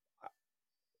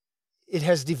 it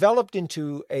has developed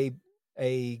into a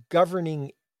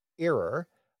governing error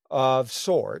of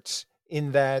sorts,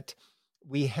 in that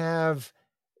we have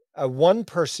one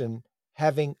person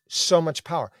having so much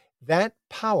power. That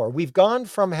power, we've gone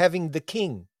from having the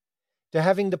king to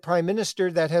having the prime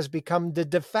minister that has become the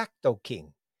de facto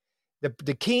king.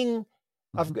 The king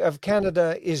of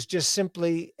Canada is just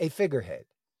simply a figurehead.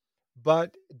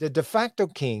 But the de facto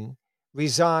king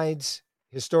resides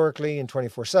historically in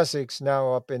 24 Sussex,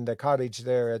 now up in the cottage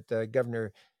there at the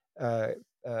Governor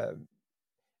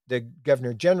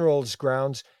General's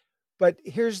grounds. But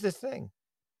here's the thing.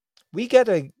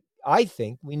 I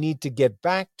think we need to get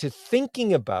back to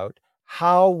thinking about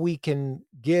how we can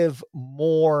give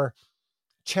more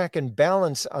check and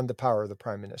balance on the power of the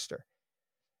prime minister.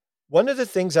 One of the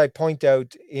things I point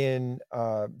out in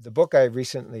the book I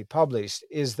recently published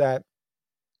is that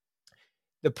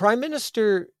the prime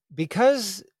minister,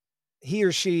 because he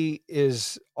or she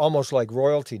is almost like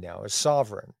royalty now, is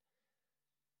sovereign,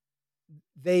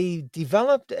 they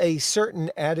developed a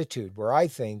certain attitude where I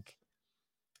think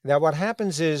that what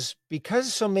happens is,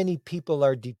 because so many people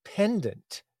are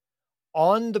dependent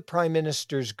on the prime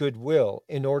minister's goodwill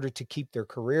in order to keep their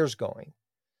careers going,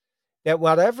 that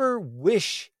whatever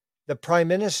wish the prime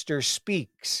minister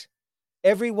speaks,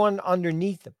 everyone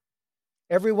underneath him,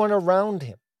 everyone around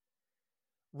him,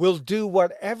 will do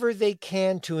whatever they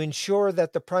can to ensure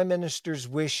that the prime minister's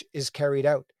wish is carried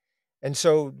out. And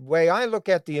so the way I look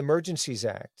at the Emergencies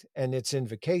Act and its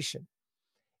invocation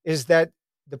is that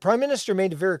the prime minister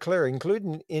made it very clear,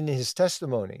 including in his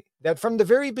testimony, that from the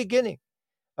very beginning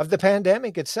of the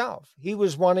pandemic itself, he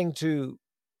was wanting to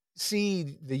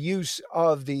see the use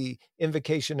of the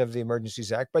invocation of the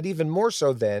Emergencies Act, but even more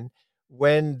so then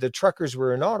when the truckers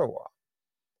were in Ottawa.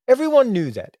 Everyone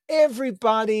knew that.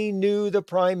 Everybody knew the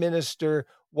prime minister,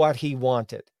 what he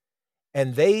wanted.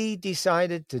 And they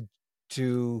decided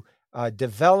to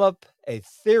develop a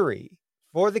theory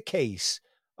for the case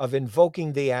of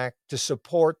invoking the act to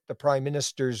support the prime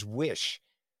minister's wish.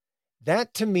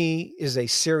 That, to me, is a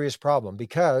serious problem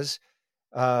because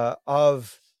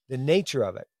of the nature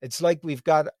of it. It's like we've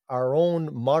got our own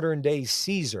modern day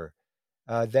Caesar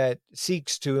that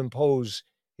seeks to impose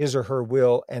his or her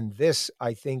will. And this,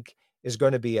 I think, is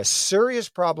going to be a serious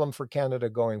problem for Canada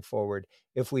going forward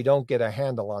if we don't get a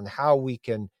handle on how we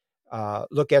can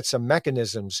look at some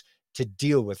mechanisms to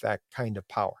deal with that kind of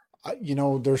power.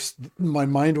 My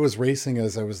mind was racing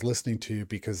as I was listening to you,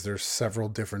 because there's several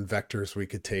different vectors we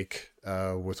could take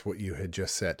with what you had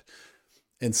just said.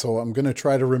 And so I'm going to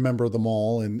try to remember them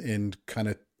all and kind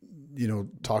of,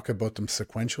 talk about them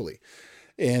sequentially.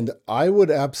 And I would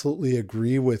absolutely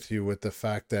agree with you with the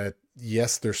fact that,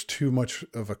 yes, there's too much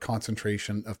of a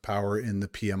concentration of power in the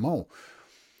PMO.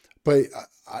 But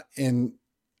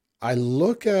I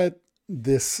look at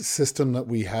this system that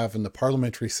we have in the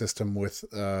parliamentary system with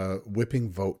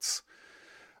whipping votes.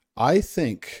 I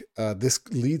think this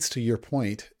leads to your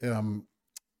point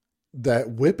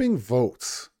that whipping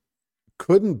votes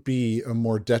couldn't be a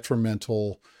more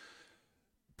detrimental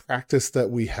practice that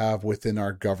we have within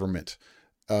our government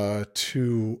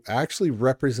to actually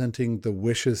representing the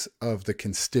wishes of the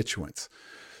constituents.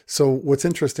 So what's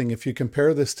interesting, if you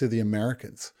compare this to the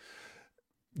Americans,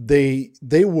 they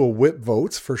will whip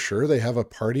votes for sure. They have a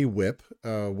party whip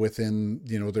within,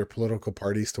 their political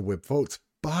parties to whip votes.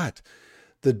 But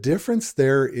the difference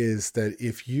there is that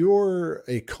if you're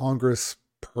a Congress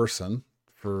person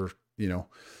for,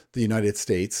 the United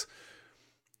States,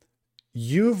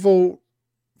 you vote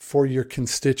for your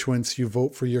constituents, you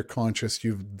vote for your conscience,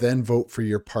 you then vote for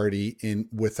your party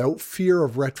without fear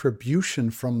of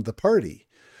retribution from the party.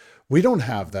 We don't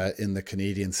have that in the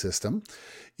Canadian system.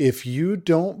 If you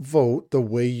don't vote the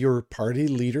way your party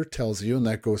leader tells you, and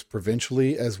that goes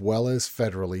provincially as well as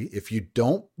federally, if you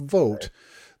don't vote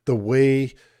the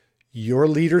way your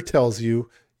leader tells you,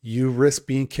 you risk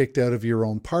being kicked out of your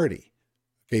own party.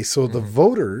 Okay, so the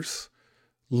voters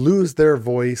lose their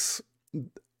voice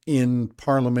in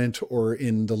Parliament or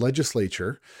in the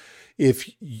legislature if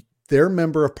their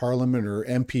member of Parliament or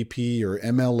MPP or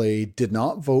MLA did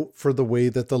not vote for the way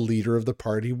that the leader of the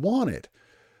party wanted.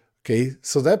 Okay,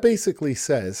 so that basically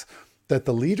says that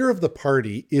the leader of the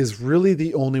party is really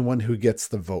the only one who gets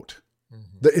the vote.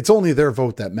 It's only their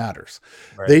vote that matters.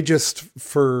 Right. They just,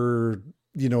 for,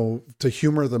 to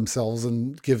humor themselves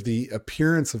and give the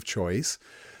appearance of choice,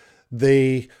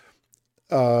 they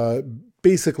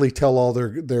basically tell all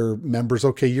their members,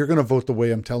 okay, you're going to vote the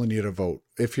way I'm telling you to vote.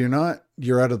 If you're not,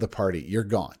 you're out of the party. You're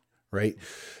gone. Right.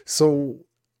 So,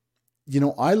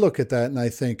 I look at that and I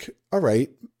think, all right,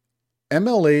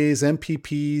 MLAs,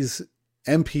 MPPs,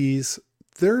 MPs,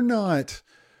 they're not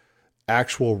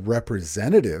actual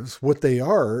representatives. What they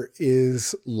are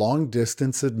is long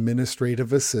distance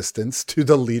administrative assistants to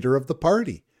the leader of the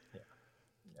party.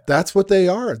 That's what they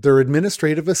are. They're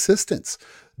administrative assistants.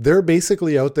 They're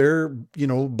basically out there,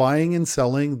 buying and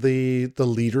selling the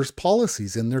leader's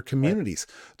policies in their communities.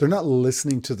 Right. They're not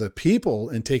listening to the people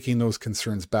and taking those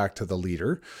concerns back to the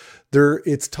leader.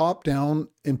 It's top down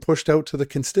and pushed out to the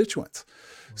constituents.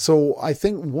 So I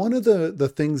think one of the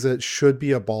things that should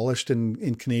be abolished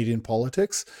in Canadian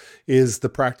politics is the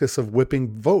practice of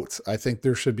whipping votes. I think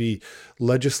there should be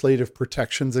legislative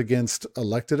protections against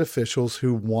elected officials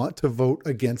who want to vote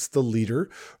against the leader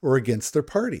or against their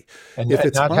party. And if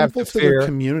it's harmful to their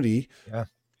community,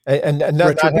 and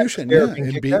retribution,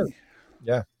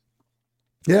 Yeah.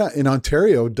 In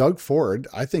Ontario, Doug Ford,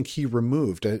 I think he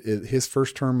removed his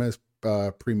first term as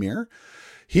premier.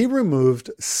 He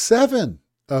removed 7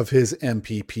 of his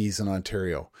MPPs in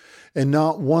Ontario, and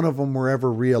not one of them were ever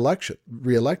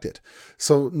reelected.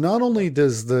 So not only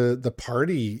does the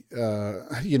party,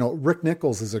 Rick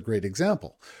Nichols is a great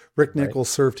example. Rick Nichols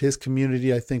served his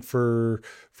community, I think, for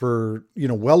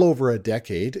well over a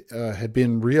decade, had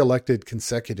been reelected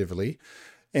consecutively,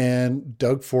 and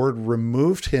Doug Ford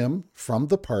removed him from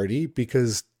the party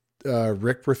because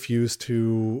Rick refused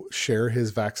to share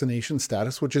his vaccination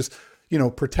status, which is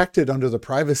protected under the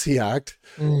Privacy Act.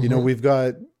 We've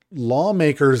got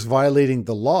lawmakers violating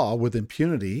the law with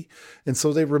impunity. And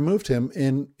so they removed him,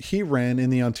 and he ran in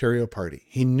the Ontario party.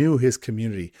 He knew his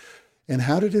community. And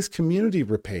how did his community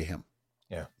repay him?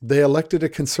 Yeah. They elected a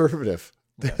conservative.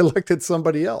 They elected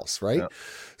somebody else, right? Yeah.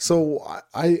 So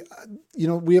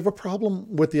we have a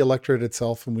problem with the electorate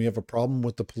itself, and we have a problem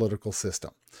with the political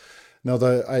system. Now,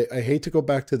 I hate to go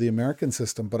back to the American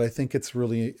system, but I think it's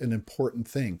really an important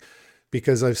thing,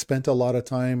 because I've spent a lot of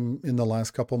time in the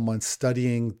last couple of months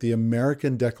studying the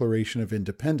American Declaration of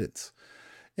Independence.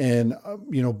 And,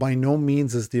 by no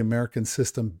means is the American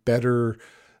system better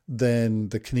than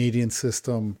the Canadian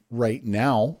system right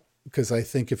now, because I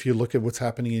think if you look at what's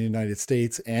happening in the United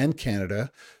States and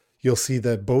Canada, you'll see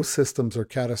that both systems are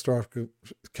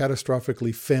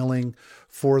catastrophically failing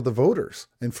for the voters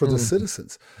and for the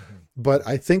citizens. But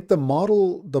I think the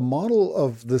model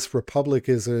of this republic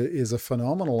is a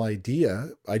phenomenal idea.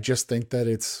 I just think that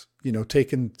it's,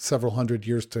 taken several hundred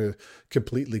years to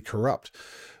completely corrupt.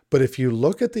 But if you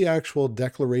look at the actual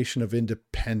Declaration of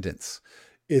Independence,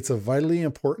 it's a vitally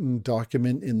important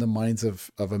document in the minds of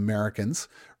Americans,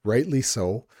 rightly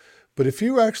so. But if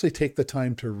you actually take the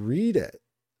time to read it,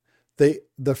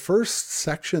 the first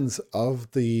sections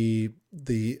of the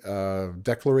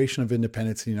Declaration of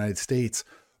Independence in the United States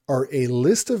are a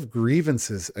list of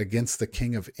grievances against the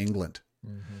King of England.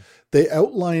 Mm-hmm. They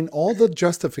outline all the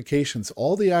justifications,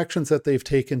 all the actions that they've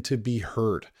taken to be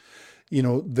heard.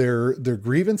 Their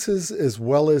grievances, as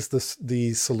well as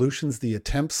the solutions, the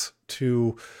attempts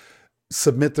to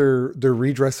submit their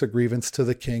redress of grievance to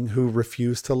the king, who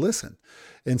refused to listen.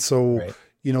 And so,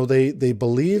 they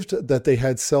believed that they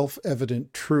had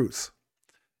self-evident truths.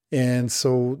 And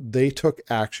so they took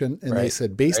action, and they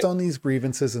said, based on these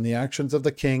grievances and the actions of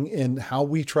the king and how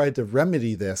we tried to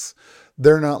remedy this,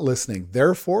 they're not listening.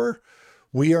 Therefore,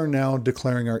 we are now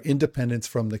declaring our independence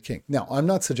from the king. Now, I'm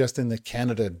not suggesting that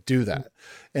Canada do that.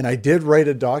 And I did write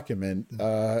a document,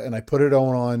 and I put it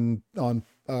on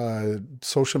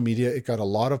social media. It got a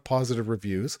lot of positive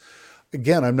reviews.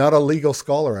 Again, I'm not a legal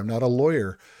scholar. I'm not a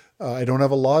lawyer. I don't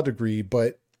have a law degree,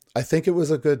 but I think it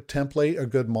was a good template, a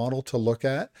good model to look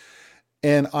at.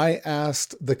 And I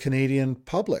asked the Canadian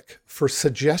public for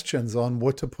suggestions on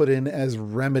what to put in as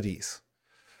remedies.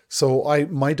 So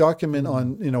my document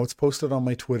on, it's posted on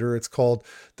my Twitter. It's called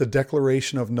the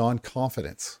Declaration of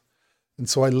Non-Confidence. And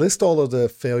so I list all of the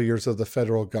failures of the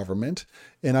federal government,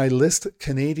 and I list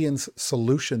Canadians'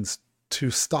 solutions to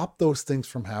stop those things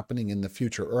from happening in the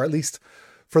future, or at least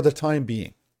for the time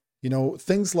being.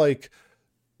 Things like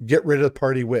get rid of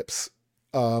party whips,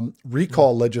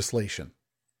 recall legislation,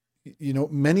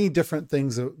 many different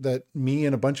things that me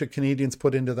and a bunch of Canadians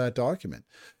put into that document.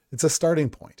 It's a starting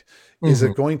point. Is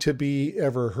it going to be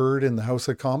ever heard in the House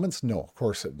of Commons? No, of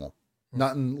course it won't.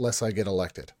 Not unless I get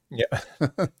elected. Yeah.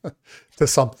 To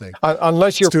something.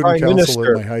 Unless you're Student prime council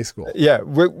minister in my high school. Yeah.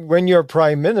 When you're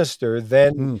prime minister,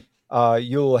 then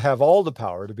you'll have all the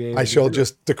power to be able I shall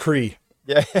just decree.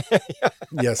 Yeah.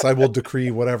 Yes, I will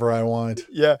decree whatever I want.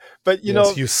 Yeah. But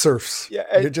you serfs.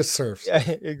 Yeah, you're just serfs. Yeah,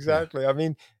 exactly. Yeah. I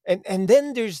mean, and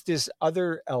then there's this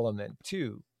other element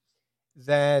too,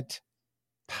 that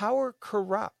power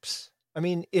corrupts. I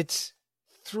mean, it's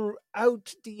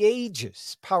throughout the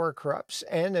ages, power corrupts.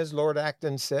 And as Lord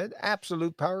Acton said,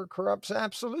 absolute power corrupts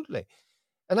absolutely.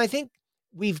 And I think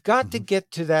we've got to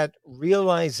get to that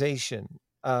realization,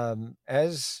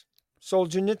 as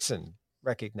Solzhenitsyn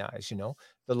recognized,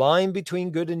 the line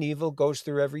between good and evil goes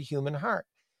through every human heart.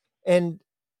 And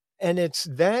it's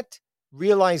that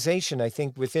realization, I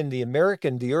think, within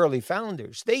the early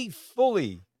founders, they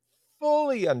fully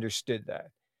understood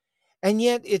that. And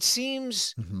yet it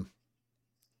seems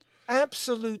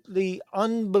absolutely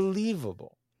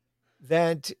unbelievable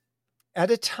that at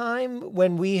a time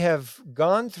when we have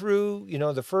gone through,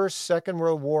 the First, Second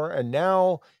World War, and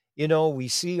now, we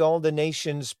see all the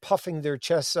nations puffing their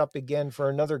chests up again for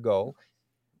another go.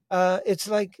 It's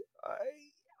like,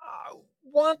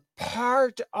 what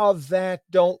part of that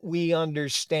don't we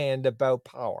understand about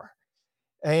power?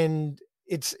 And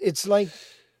it's like,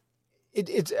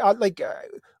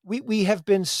 we have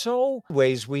been sold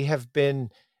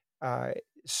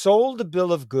a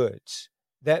bill of goods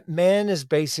that man is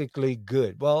basically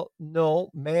good. Well, no,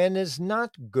 man is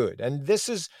not good. And this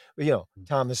is,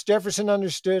 Thomas Jefferson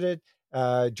understood it.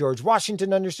 George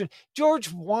Washington understood.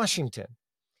 George Washington,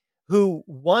 who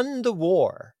won the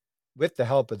war with the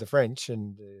help of the French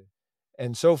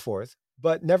and so forth,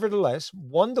 but nevertheless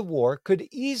won the war, could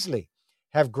easily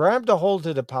have grabbed a hold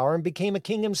of the power and became a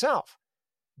king himself,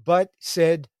 but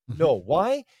said no.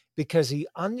 Why? Because he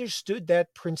understood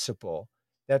that principle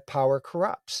that power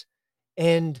corrupts.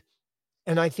 And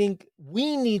I think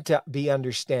we need to be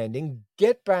understanding,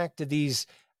 get back to these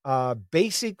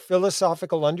basic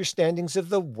philosophical understandings of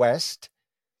the West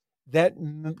that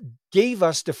gave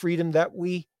us the freedom that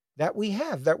we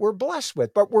have, that we're blessed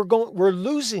with, but we're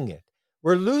losing it.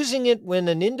 We're losing it when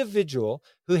an individual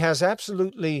who has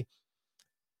absolutely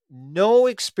no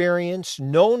experience,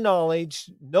 no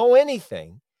knowledge, no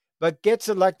anything, but gets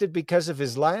elected because of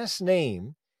his last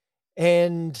name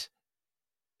and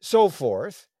so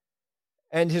forth,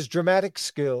 and his dramatic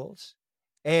skills,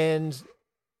 and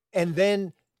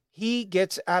then he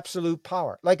gets absolute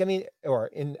power. Or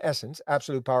in essence,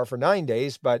 absolute power for 9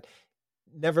 days, but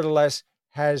nevertheless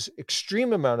has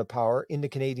extreme amount of power in the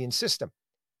Canadian system.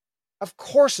 Of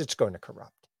course it's going to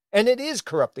corrupt. And it is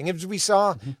corrupting, as we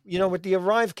saw, with the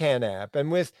ArriveCan app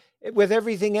and with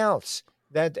everything else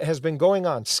that has been going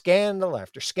on, scandal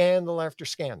after scandal after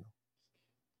scandal.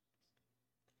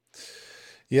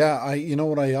 Yeah,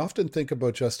 what I often think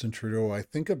about Justin Trudeau, I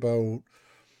think about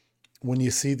when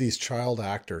you see these child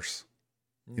actors,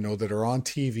 that are on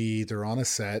TV, they're on a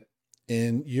set,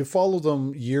 and you follow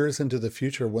them years into the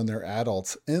future when they're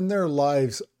adults, and their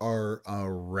lives are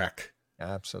a wreck.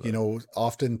 Absolutely.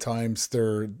 Oftentimes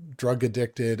they're drug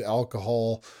addicted,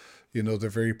 alcohol, they're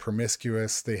very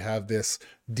promiscuous. They have this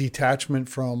detachment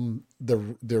from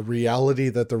the reality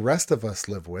that the rest of us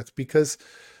live with, because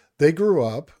they grew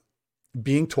up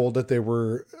being told that they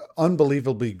were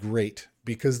unbelievably great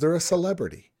because they're a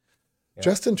celebrity. Yeah.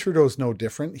 Justin Trudeau's no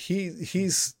different.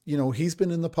 He's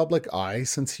been in the public eye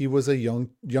since he was a young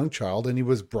child, and he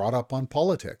was brought up on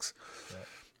politics.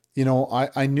 Yeah.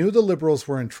 I knew the Liberals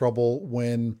were in trouble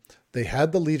when they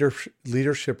had the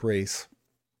leadership race,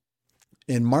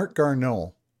 and Marc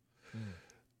Garneau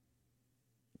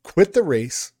quit the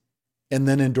race and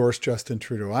then endorsed Justin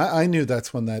Trudeau. I knew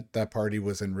that's when that party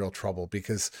was in real trouble,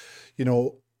 because,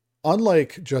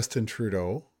 unlike Justin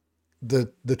Trudeau,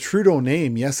 the Trudeau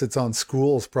name, yes, it's on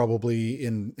schools probably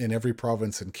in every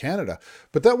province in Canada,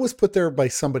 but that was put there by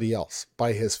somebody else,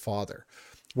 by his father.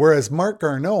 Whereas Marc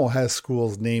Garneau has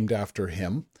schools named after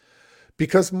him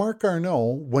Because Mark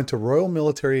Garneau went to Royal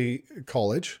Military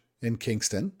College in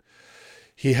Kingston.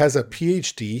 He has a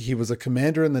PhD. He was a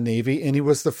commander in the Navy, and he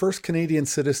was the first Canadian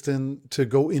citizen to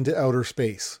go into outer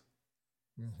space.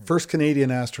 Mm-hmm. First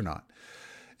Canadian astronaut.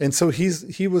 And so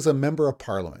he was a member of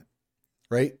parliament,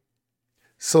 right?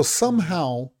 So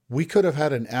somehow we could have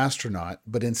had an astronaut,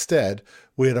 but instead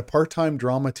we had a part-time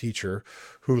drama teacher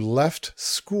who left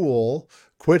school,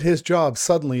 quit his job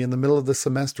suddenly in the middle of the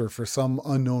semester for some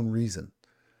unknown reason.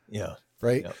 Yeah.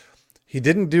 Right? Yeah. He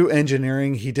didn't do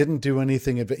engineering. He didn't do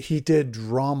anything of it. He did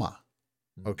drama.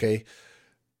 Okay.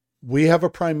 We have a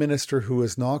prime minister who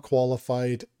is not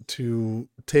qualified to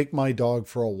take my dog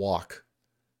for a walk.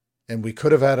 And we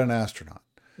could have had an astronaut.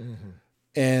 Mm-hmm.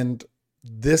 And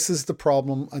this is the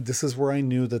problem. This is where I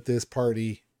knew that this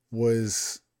party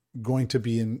was going to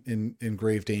be in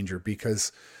grave danger,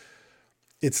 because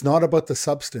it's not about the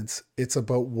substance. It's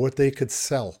about what they could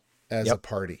sell as a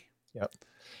party. Yep.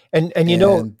 And you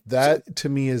know, that to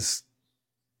me is,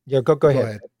 go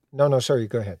ahead. No, sorry,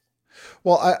 go ahead.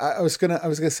 Well, I was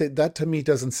gonna say that to me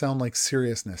doesn't sound like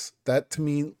seriousness. That to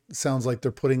me sounds like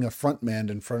they're putting a front man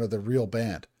in front of the real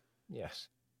band. Yes,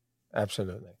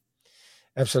 absolutely.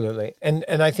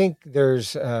 And I think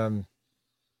there's a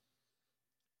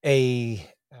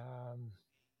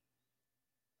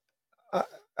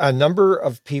number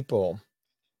of people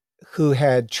who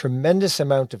had tremendous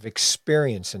amount of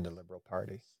experience in the Liberal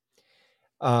Party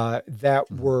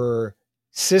that were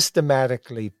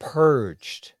systematically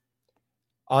purged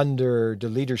under the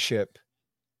leadership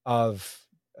of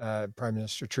Prime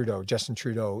Minister Trudeau, Justin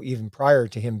Trudeau, even prior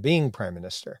to him being Prime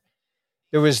Minister.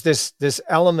 There was this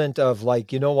element of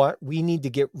like, you know what, we need to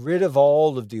get rid of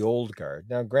all of the old guard.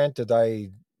 Now, granted, I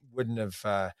wouldn't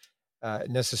have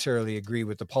necessarily agree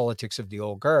with the politics of the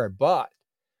old guard, but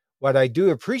what I do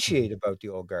appreciate about the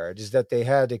old guard is that they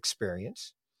had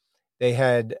experience. They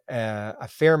had a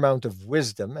fair amount of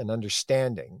wisdom and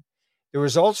understanding. There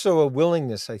was also a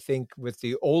willingness, I think, with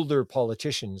the older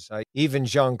politicians, even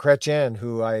Jean Chrétien,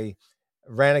 who I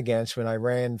ran against when I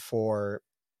ran for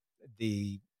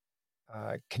the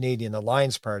Canadian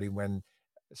Alliance Party when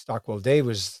Stockwell Day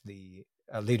was the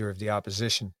leader of the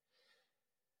opposition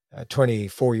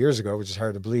 24 years ago, which is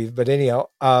hard to believe. But anyhow,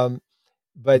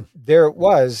 but there it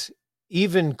was.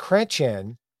 Even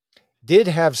Chrétien did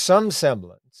have some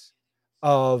semblance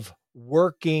of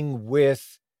working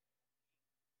with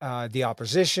the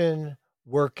opposition,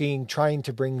 trying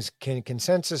to bring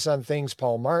consensus on things.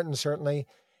 Paul Martin, certainly.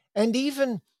 And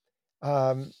even,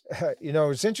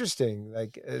 it's interesting,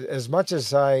 like as much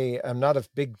as I am not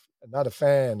a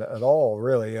fan at all,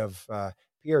 really, of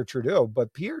Pierre Trudeau,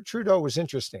 but Pierre Trudeau was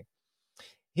interesting.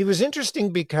 He was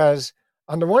interesting because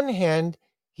on the one hand,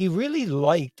 he really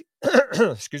liked,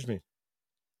 excuse me,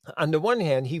 on the one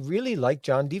hand, he really liked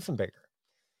John Diefenbaker.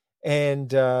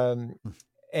 And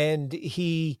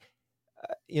he,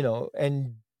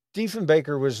 and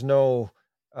Diefenbaker was no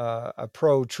a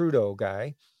pro-Trudeau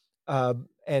guy,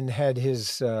 and had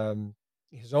his own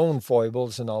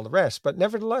foibles and all the rest. But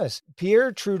nevertheless,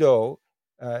 Pierre Trudeau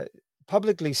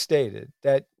publicly stated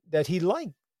that he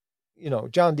liked,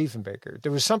 John Diefenbaker.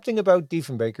 There was something about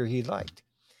Diefenbaker he liked.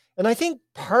 And I think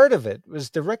part of it was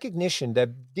the recognition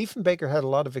that Diefenbaker had a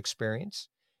lot of experience.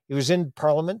 He was in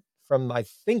Parliament from, I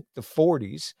think, the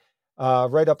 40s,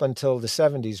 right up until the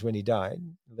 70s when he died,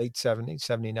 late 70s,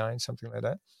 79, something like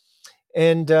that.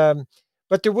 And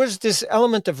but there was this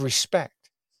element of respect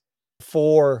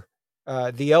for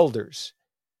the elders.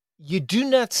 You do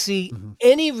not see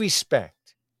any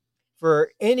respect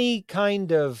for any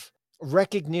kind of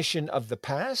recognition of the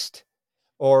past,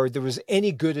 or there was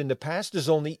any good in the past. There's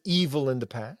only evil in the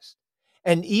past.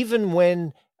 And even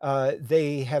when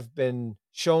they have been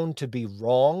shown to be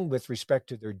wrong with respect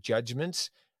to their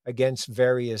judgments against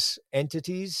various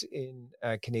entities in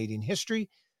Canadian history,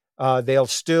 they'll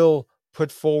still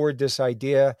put forward this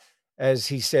idea, as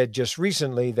he said just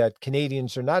recently, that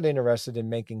Canadians are not interested in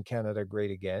making Canada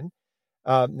great again.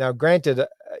 Now, granted,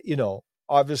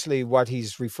 obviously what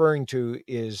he's referring to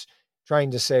is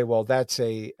trying to say, well, that's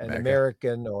an MAGA.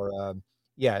 American or,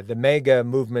 the MAGA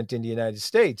movement in the United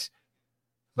States.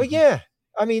 But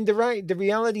I mean, the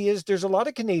reality is there's a lot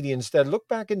of Canadians that look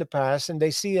back in the past and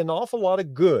they see an awful lot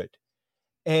of good,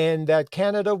 and that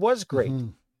Canada was great.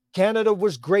 Canada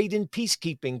was great in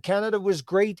peacekeeping. Canada was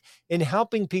great in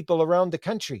helping people around the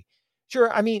country.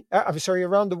 Sure, I mean, I'm sorry,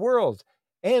 around the world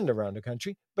and around the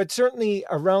country, but certainly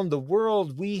around the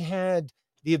world, we had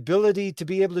the ability to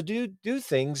be able to do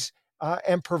things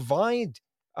and provide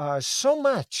so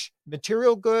much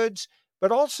material goods,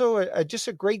 but also just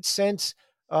a great sense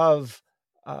of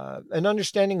an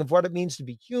understanding of what it means to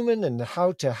be human and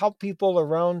how to help people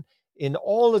around in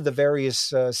all of the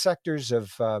various sectors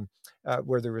of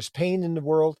where there is pain in the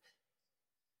world.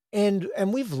 And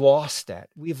we've lost that.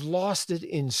 We've lost it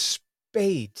in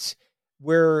spades.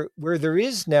 Where there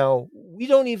is now, we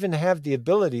don't even have the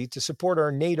ability to support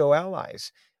our NATO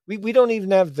allies. We don't even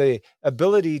have the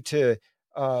ability to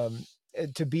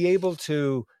be able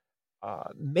to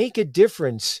make a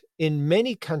difference in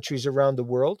many countries around the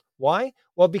world. Why?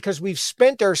 Well, because we've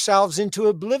spent ourselves into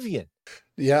oblivion.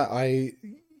 Yeah, I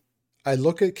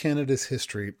look at Canada's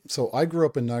history. So I grew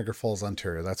up in Niagara Falls,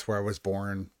 Ontario. That's where I was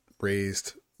born,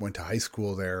 raised, went to high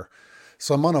school there.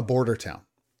 So I'm on a border town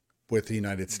with the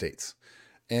United States.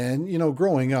 And,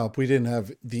 growing up, we didn't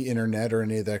have the internet or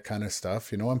any of that kind of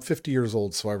stuff. I'm 50 years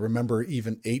old, so I remember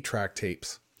even 8-track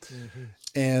tapes. Mm-hmm.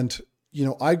 And,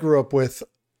 I grew up with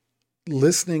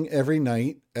listening every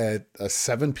night at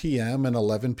 7 p.m. and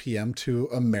 11 p.m. to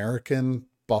American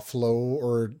Buffalo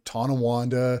or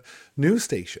Tonawanda news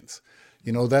stations.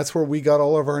 That's where we got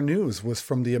all of our news, was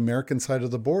from the American side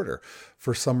of the border.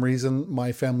 For some reason,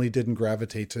 my family didn't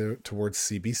gravitate towards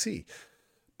CBC.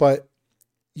 But,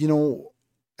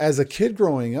 as a kid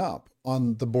growing up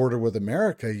on the border with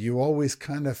America, you always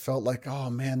kind of felt like, oh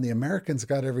man, the Americans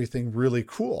got everything really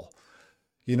cool.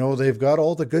 They've got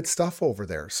all the good stuff over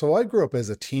there. So I grew up as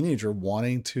a teenager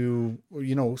wanting to,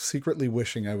 secretly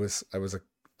wishing I was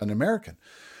an American.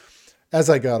 As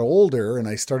I got older and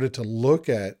I started to look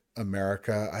at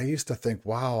America, I used to think,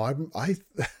 wow,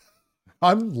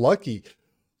 I'm lucky.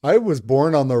 I was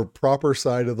born on the proper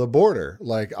side of the border.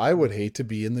 Like, I would hate to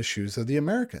be in the shoes of the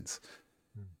Americans.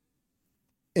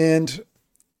 And,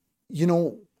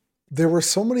 there were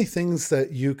so many things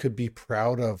that you could be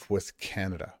proud of with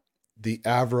Canada. The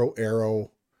Avro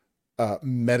Arrow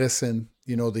medicine,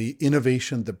 the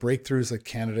innovation, the breakthroughs that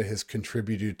Canada has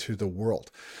contributed to the world.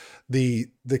 The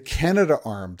Canada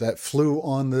arm that flew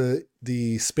on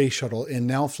the space shuttle and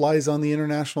now flies on the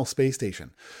International Space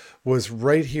Station was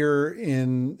right here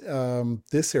in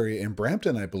this area in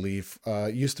Brampton, I believe.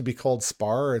 Used to be called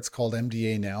SPAR. It's called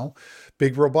MDA now.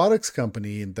 Big robotics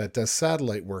company that does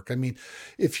satellite work. I mean,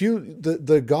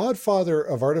 the godfather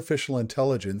of artificial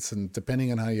intelligence, and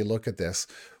depending on how you look at this,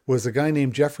 was a guy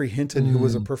named Geoffrey Hinton, who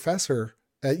was a professor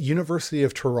at University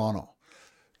of Toronto.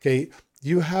 Okay.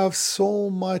 You have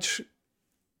so much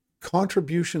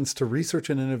contributions to research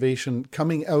and innovation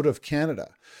coming out of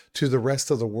Canada to the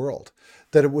rest of the world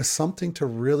that it was something to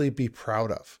really be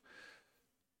proud of.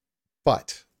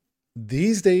 But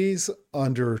these days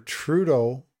under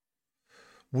Trudeau,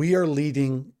 we are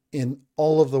leading in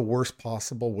all of the worst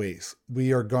possible ways.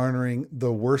 We are garnering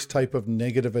the worst type of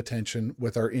negative attention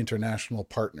with our international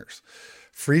partners.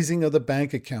 Freezing of the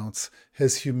bank accounts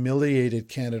has humiliated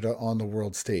Canada on the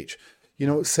world stage.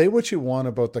 Say what you want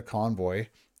about the convoy,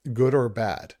 good or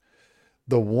bad.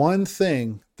 The one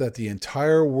thing that the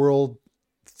entire world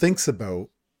thinks about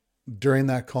during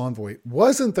that convoy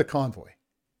wasn't the convoy.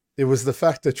 It was the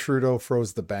fact that Trudeau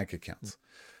froze the bank accounts.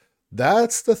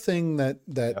 That's the thing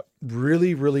that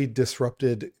really, really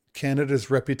disrupted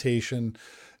Canada's reputation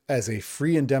as a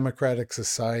free and democratic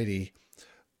society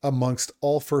amongst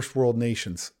all first world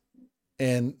nations.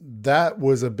 And that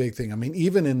was a big thing. I mean,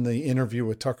 even in the interview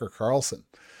with Tucker Carlson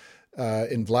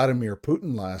in Vladimir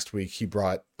Putin last week, he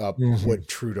brought up what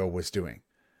Trudeau was doing.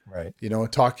 Right.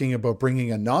 Talking about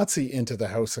bringing a Nazi into the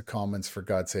House of Commons, for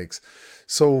God's sakes.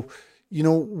 So,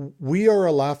 we are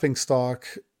a laughingstock,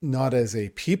 not as a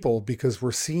people, because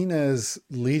we're seen as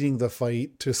leading the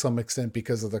fight to some extent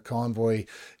because of the convoy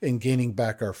and gaining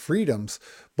back our freedoms.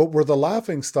 But we're the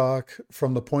laughingstock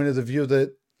from the point of the view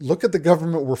that, look at the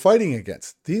government we're fighting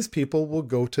against. These people will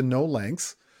go to no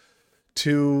lengths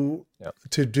to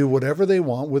do whatever they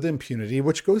want with impunity,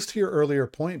 which goes to your earlier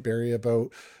point, Barry,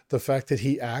 about the fact that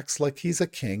he acts like he's a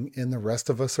king and the rest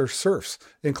of us are serfs,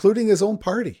 including his own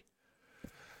party.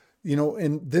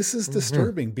 And this is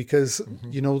disturbing because,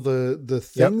 the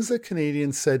things that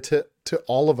Canadians said to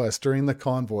all of us during the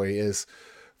convoy is,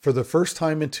 for the first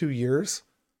time in 2 years,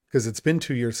 because it's been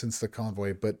 2 years since the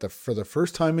convoy, but for the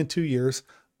first time in 2 years,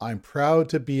 I'm proud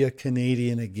to be a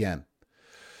Canadian again.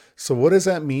 So what does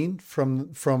that mean?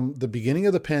 From the beginning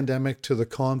of the pandemic to the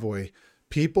convoy,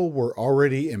 people were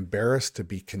already embarrassed to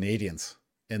be Canadians,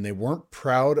 and they weren't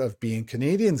proud of being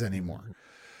Canadians anymore.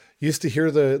 Used to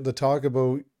hear the talk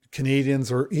about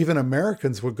Canadians or even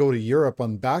Americans would go to Europe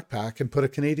on backpack and put a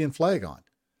Canadian flag on.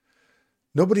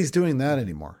 Nobody's doing that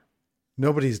anymore.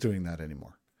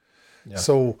 Yeah.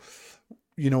 So,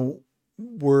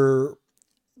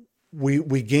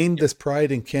 we gained this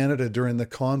pride in Canada during the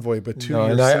convoy, but 2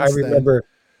 years since I remember.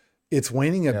 it's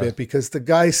waning a Yeah. bit because the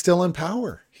guy's still in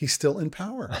power. He's still in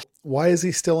power. Why is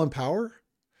he still in power?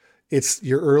 It's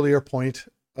your earlier point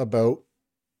about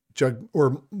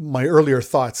or my earlier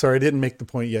thought. Sorry, I didn't make the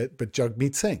point yet, but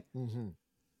Jagmeet Singh. Mm-hmm.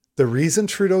 The reason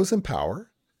Trudeau's in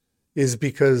power is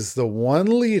because the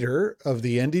one leader of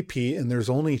the NDP, and there's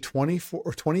only 24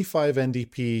 or 25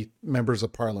 NDP members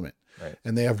of parliament, Right.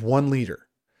 and they have one leader,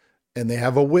 and they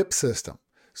have a whip system.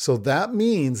 So that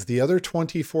means the other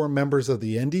 24 members of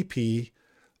the NDP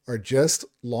are just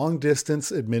long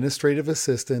distance administrative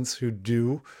assistants who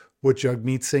do what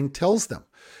Jagmeet Singh tells them.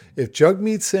 If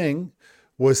Jagmeet Singh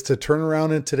was to turn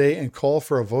around in today and call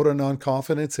for a vote of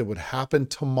non-confidence, it would happen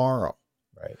tomorrow.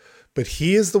 Right. But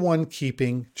he is the one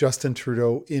keeping Justin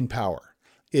Trudeau in power.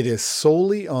 It is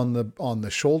solely on the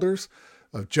shoulders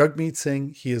of Jagmeet Singh.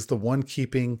 He is the one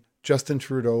keeping Justin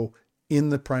Trudeau in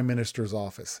the Prime Minister's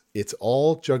office. It's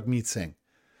all Jagmeet Singh.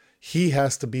 He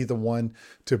has to be the one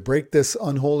to break this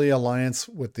unholy alliance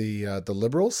with the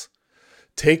Liberals,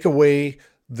 take away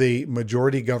the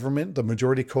majority government, the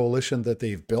majority coalition that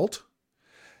they've built,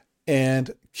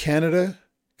 and Canada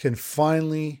can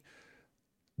finally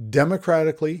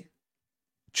democratically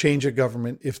change a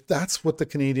government if that's what the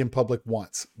Canadian public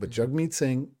wants. But Jagmeet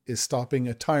Singh is stopping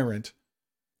a tyrant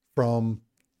from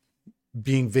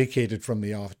being vacated from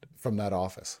that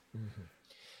office. Mm-hmm.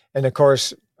 And of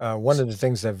course, one of the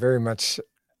things that very much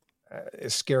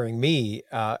is scaring me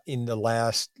in the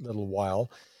last little while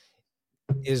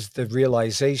is the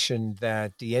realization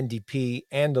that the NDP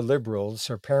and the Liberals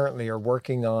apparently are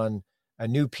working on a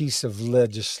new piece of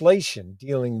legislation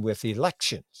dealing with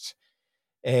elections.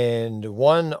 And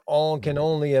one all can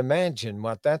only imagine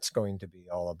what that's going to be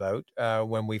all about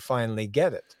when we finally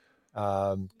get it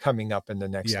coming up in the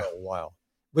next little while,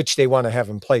 which they want to have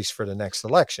in place for the next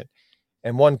election.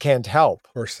 And one can't help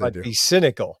but be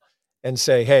cynical and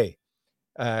say, hey,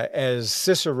 as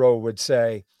Cicero would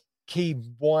say, qui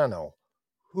bono,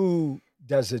 who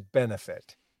does it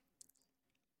benefit?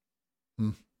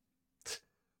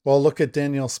 Well, look at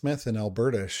Danielle Smith in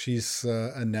Alberta. She's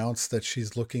announced that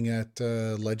she's looking at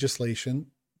legislation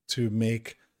to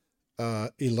make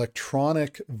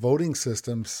electronic voting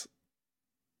systems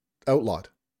outlawed.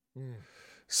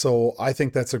 So I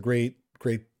think that's a great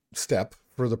step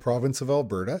for the province of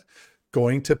Alberta,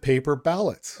 going to paper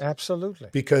ballots. Absolutely.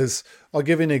 Because I'll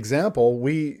give you an example.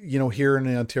 We, here in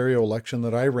the Ontario election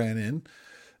that I ran in,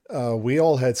 we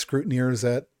all had scrutineers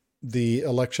at the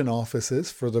election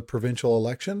offices for the provincial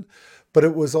election, but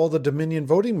it was all the Dominion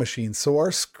voting machines. So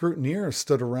our scrutineers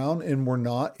stood around and were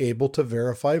not able to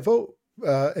verify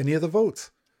any of the votes.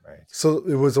 Right. So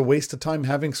it was a waste of time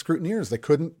having scrutineers. They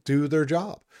couldn't do their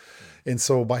job. And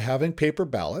so by having paper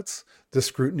ballots, the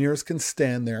scrutineers can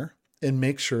stand there and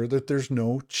make sure that there's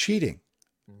no cheating.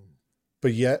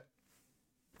 But yet,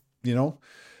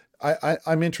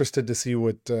 I'm interested to see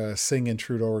what Singh and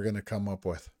Trudeau are going to come up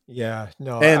with. Yeah,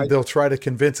 no. And they'll try to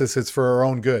convince us it's for our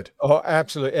own good. Oh,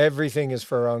 absolutely. Everything is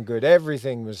for our own good.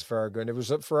 Everything was for our good. It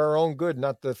was for our own good,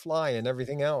 not the fly and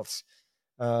everything else.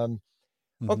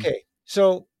 Okay,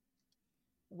 so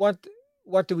what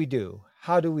do we do?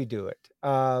 How do we do it?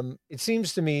 It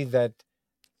seems to me that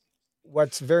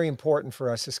what's very important for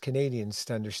us as Canadians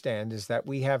to understand is that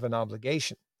we have an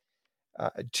obligation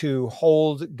to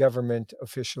hold government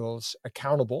officials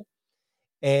accountable,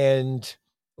 and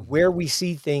where we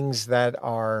see things that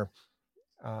are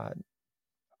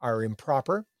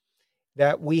improper,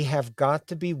 that we have got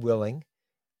to be willing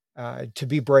to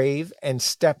be brave and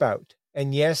step out.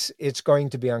 And yes, it's going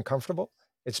to be uncomfortable.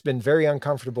 It's been very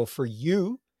uncomfortable for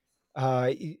you,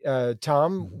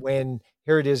 Tom, when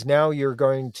here it is now you're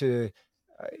going to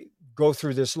go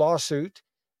through this lawsuit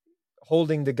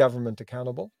holding the government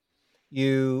accountable.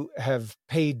 You have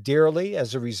paid dearly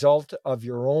as a result of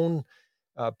your own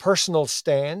personal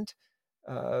stand,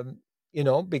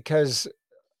 because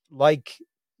like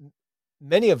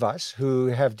many of us who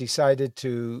have decided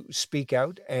to speak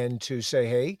out and to say,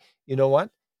 hey, you know what?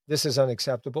 This is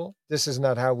unacceptable. This is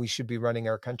not how we should be running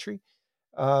our country.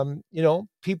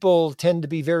 People tend to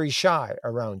be very shy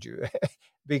around you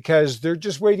because they're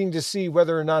just waiting to see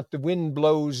whether or not the wind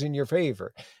blows in your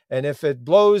favor. And if it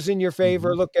blows in your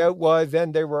favor, look out. Well,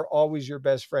 then they were always your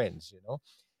best friends,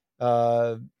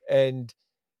 But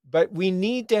we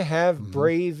need to have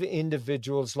brave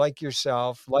individuals like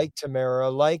yourself, like Tamara,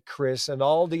 like Chris, and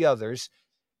all the others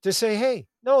to say, hey,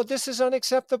 no, this is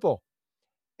unacceptable.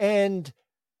 And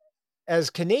as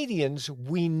Canadians,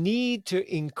 we need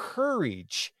to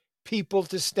encourage people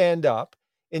to stand up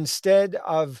instead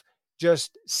of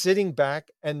just sitting back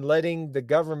and letting the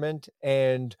government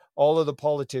and all of the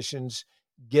politicians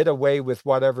get away with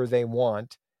whatever they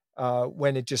want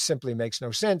when it just simply makes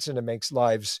no sense and it makes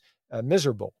lives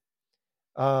miserable.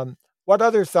 What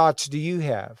other thoughts do you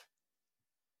have?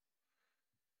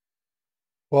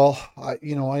 Well,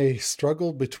 I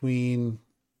struggle between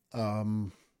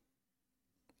um,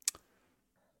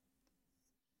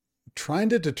 trying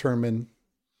to determine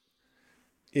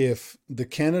if the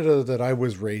Canada that I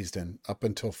was raised in up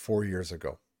until 4 years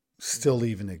ago still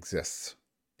even exists.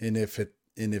 And if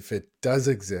it does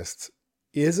exist,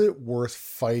 is it worth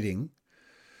fighting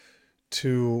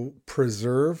to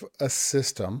preserve a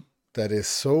system that is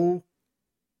so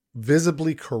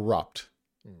visibly corrupt?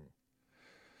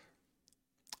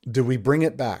 Do we bring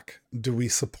it back? Do we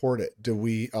support it? Do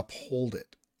we uphold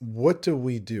it? What do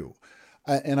we do?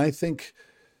 And I think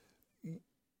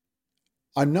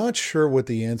I'm not sure what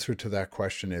the answer to that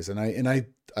question is. And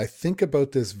I think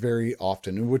about this very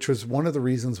often, which was one of the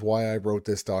reasons why I wrote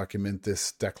this document,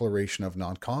 this declaration of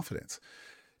non-confidence,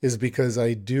 is because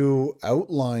I do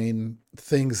outline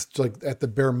things like at the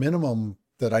bare minimum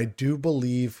that I do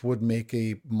believe would make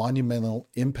a monumental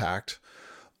impact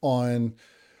on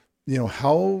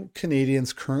how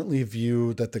Canadians currently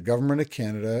view that the government of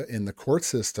Canada and the court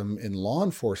system and law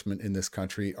enforcement in this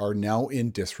country are now in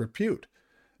disrepute.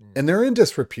 And they're in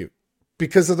disrepute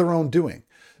because of their own doing,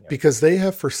 because they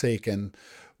have forsaken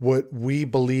what we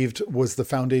believed was the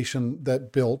foundation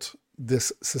that built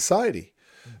this society,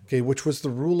 okay, which was the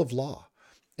rule of law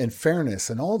and fairness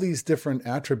and all these different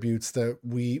attributes that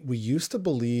we used to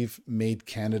believe made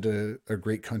Canada a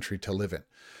great country to live in.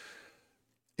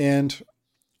 And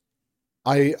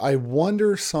I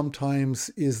wonder sometimes,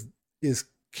 is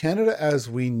Canada as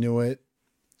we knew it,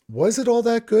 was it all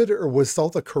that good, or was all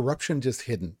the corruption just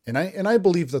hidden? And I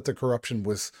believe that the corruption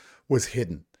was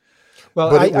hidden. Well,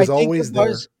 but it was I think always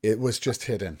there. It was just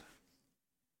hidden.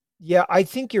 Yeah, I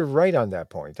think you're right on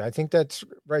that point. I think that's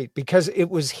right, because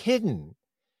it was hidden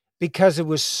because it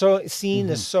was so seen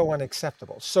as so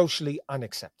unacceptable, socially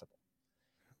unacceptable.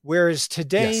 Whereas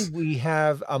today Yes. we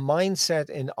have a mindset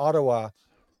in Ottawa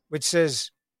which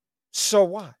says, so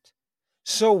what?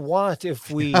 So what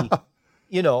if we,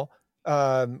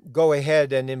 go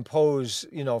ahead and impose,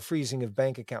 freezing of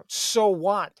bank accounts? So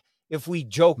what if we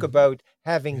joke about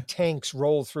having tanks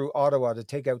roll through Ottawa to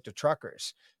take out the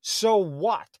truckers? So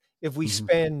what if we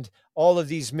spend all of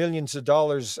these millions of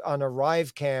dollars on a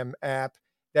ArriveCam app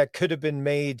that could have been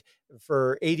made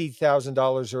for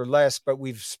 $80,000 or less, but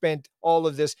we've spent all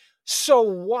of this? So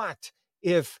what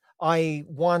if I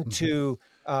want to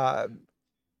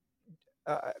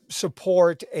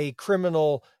support a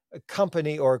criminal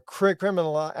company or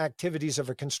criminal activities of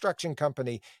a construction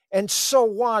company? And so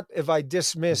what if I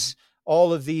dismiss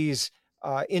all of these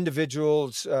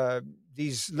individuals,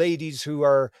 these ladies who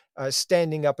are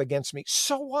standing up against me?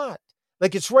 So what?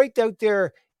 Like, it's right out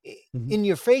there in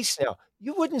your face now.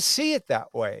 You wouldn't see it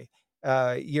that way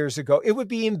years ago. It would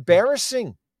be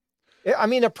embarrassing. I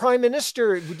mean, a prime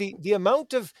minister, the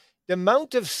amount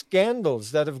of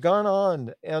scandals that have gone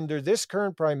on under this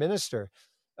current prime minister,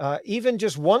 even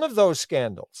just one of those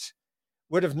scandals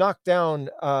would have knocked down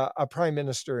a prime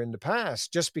minister in the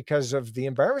past just because of the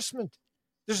embarrassment.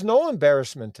 There's no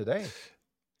embarrassment today.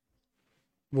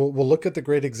 We'll look at the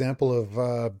great example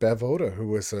of Bev Oda, who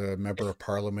was a member of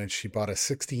parliament. She bought a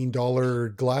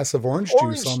 $16 glass of orange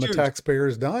juice on the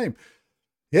taxpayer's dime.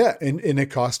 Yeah, and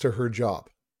it cost her job.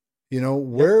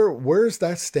 Where's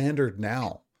that standard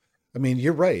now? I mean,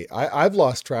 you're right. I've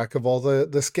lost track of all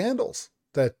the scandals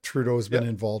that Trudeau's been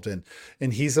involved in,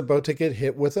 and he's about to get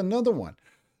hit with another one.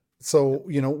 So,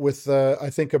 with I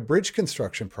think a bridge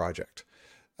construction project,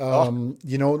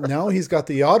 now he's got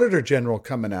the Auditor General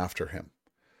coming after him.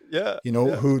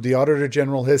 Who the Auditor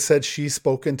General has said she's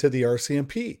spoken to the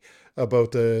RCMP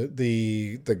about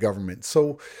the government.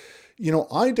 So,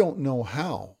 I don't know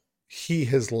how he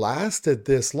has lasted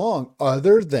this long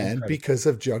other than because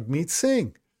of Jagmeet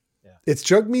Singh. Yeah. It's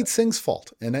Jagmeet Singh's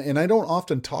fault. And I don't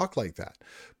often talk like that,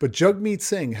 but Jagmeet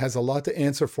Singh has a lot to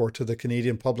answer for to the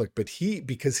Canadian public, but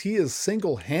because he is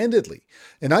single-handedly,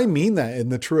 and I mean that in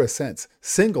the truest sense,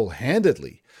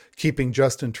 single-handedly keeping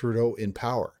Justin Trudeau in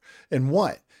power. And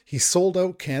what? He sold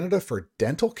out Canada for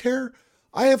dental care?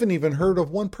 I haven't even heard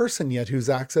of one person yet who's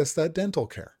accessed that dental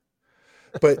care.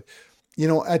 But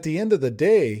at the end of the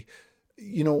day,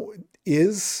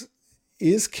 is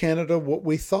Canada what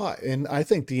we thought? And I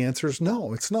think the answer is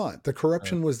no, it's not. The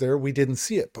corruption was there. We didn't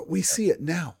see it, but we see it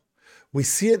now. We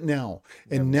see it now.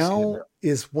 And now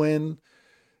is when,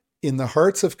 in the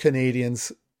hearts of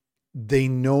Canadians, they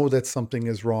know that something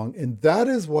is wrong. And that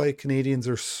is why Canadians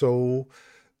are so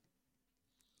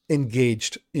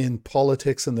engaged in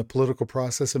politics and the political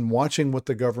process and watching what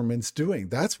the government's doing.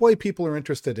 That's why people are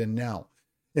interested in now.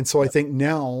 And so I think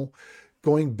now,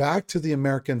 going back to the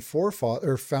American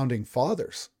forefather or founding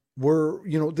fathers, we're,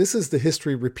 this is the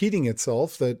history repeating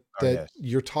itself Oh, that yes.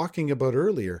 you're talking about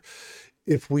earlier.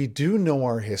 If we do know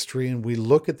our history and we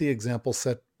look at the example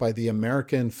set by the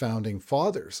American founding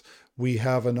fathers, we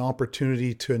have an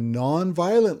opportunity to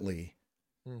non-violently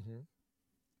Hmm.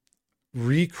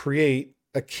 recreate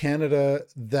a Canada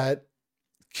that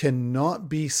cannot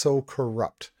be so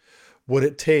corrupt. What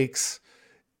it takes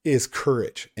is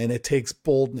courage and it takes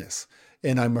boldness.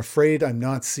 And I'm afraid I'm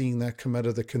not seeing that come out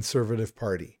of the Conservative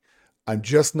Party. I'm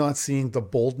just not seeing the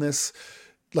boldness.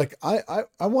 Like I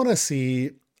want to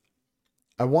see,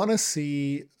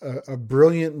 a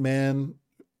brilliant man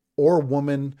or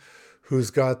woman who's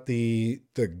got the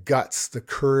guts, the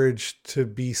courage to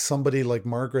be somebody like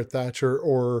Margaret Thatcher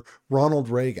or Ronald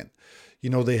Reagan.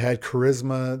 They had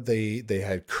charisma, they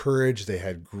had courage, they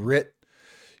had grit.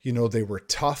 They were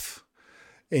tough,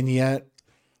 and yet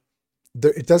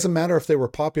it doesn't matter if they were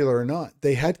popular or not.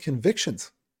 They had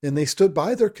convictions, and they stood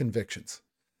by their convictions.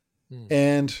 Mm.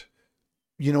 And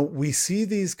we see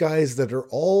these guys that are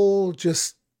all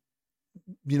just,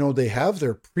 they have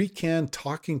their pre-canned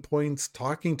talking points,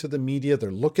 talking to the media.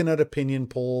 They're looking at opinion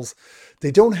polls.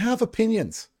 They don't have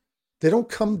opinions. They don't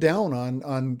come down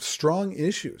on strong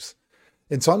issues.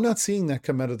 And so I'm not seeing that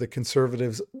come out of the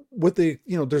Conservatives with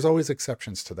there's always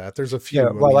exceptions to that. There's a few. Yeah.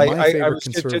 I Well, mean, my I favorite was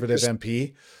to Conservative just,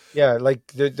 MP. yeah, like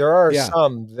there are Yeah,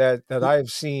 some that I've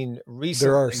seen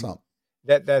there are recently some.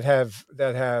 that have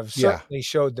Yeah. certainly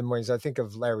showed them ways. I think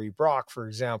of Larry Brock, for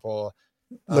example.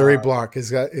 Larry Uh, Block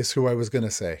is who I was going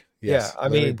to say. yeah, Yes. I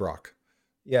Larry mean, Brock.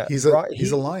 yeah, He's a he,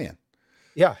 lion.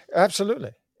 yeah,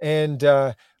 absolutely. And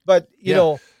but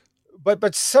Yeah.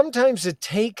 but sometimes it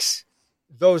takes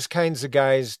those kinds of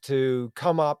guys to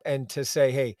come up and to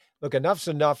say, "Hey, look, enough's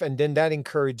enough," and then that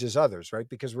encourages others, right?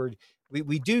 Because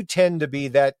we do tend to be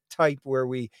that type where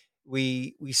we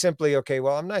simply, okay,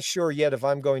 well, I'm not sure yet if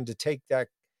I'm going to take that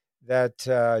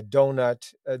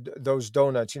donut, those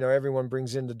donuts. Everyone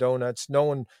brings in the donuts. No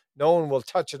one will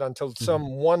touch it until Mhm.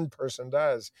 some one person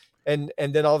does, and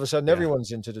then all of a sudden Yeah.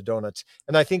 everyone's into the donuts.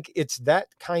 And I think it's that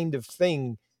kind of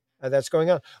thing that's going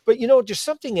on. But there's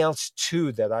something else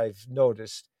too that I've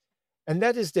noticed, and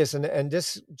that is this, and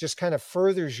this just kind of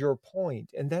furthers your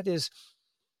point, and that is,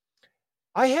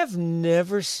 I have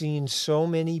never seen so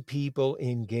many people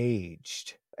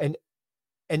engaged, and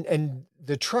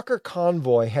the trucker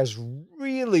convoy has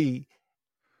really,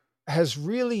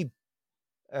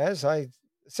 as I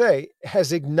say,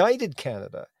 has ignited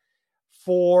Canada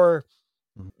for,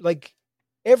 Mhm. like,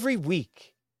 every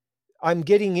week. I'm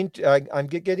getting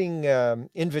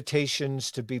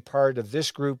invitations to be part of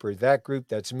this group or that group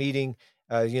that's meeting.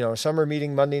 Some are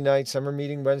meeting Monday night, some are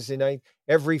meeting Wednesday night.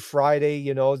 Every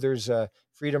Friday, there's a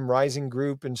Freedom Rising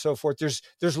group and so forth.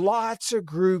 There's lots of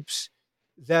groups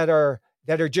that are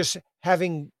just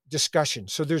having discussion.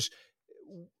 So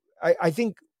I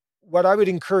think what I would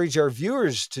encourage our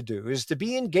viewers to do is to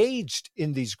be engaged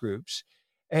in these groups,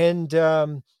 and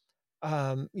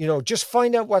just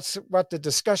find out what the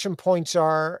discussion points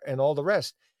are and all the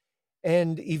rest.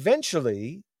 And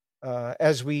eventually,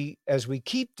 as we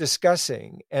keep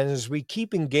discussing and as we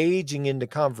keep engaging in the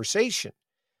conversation,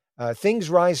 things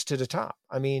rise to the top.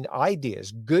 I mean,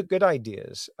 ideas, good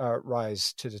ideas,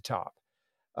 rise to the top.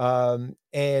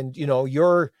 And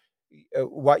your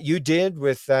what you did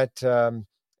with that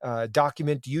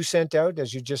document you sent out,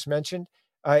 as you just mentioned,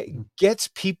 Mhm. gets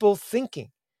people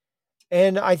thinking.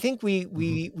 And I think we Mhm.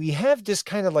 we we have this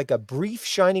kind of like a brief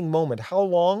shining moment. How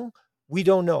long? We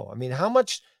don't know. I mean, how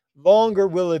much longer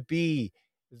will it be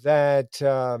that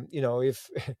if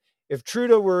if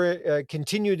Trudeau were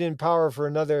continued in power for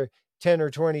another 10 or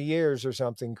 20 years or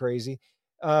something crazy,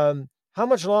 how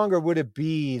much longer would it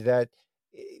be that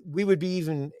we would be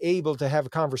even able to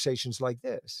have conversations like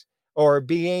this, or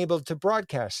be able to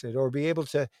broadcast it, or be able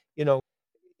to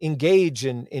engage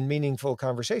in meaningful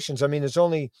conversations? I mean, it's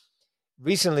only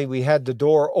recently we had the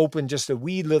door open just a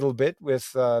wee little bit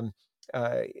with uh,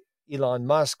 Elon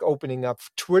Musk opening up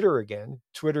Twitter again.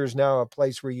 Twitter is now a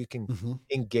place where you can Mhm.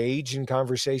 engage in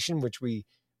conversation, which we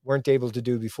weren't able to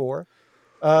do before.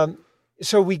 Um,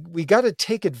 so we got to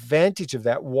take advantage of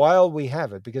that while we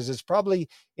have it, because it's probably,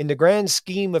 in the grand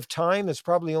scheme of time, it's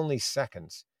probably only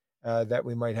seconds that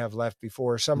we might have left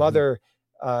before some Mhm. other,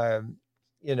 um,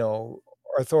 you know,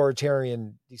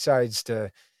 authoritarian decides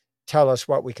to tell us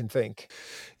what we can think.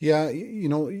 Yeah,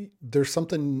 there's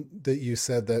something that you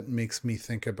said that makes me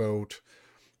think about,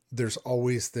 there's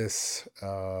always this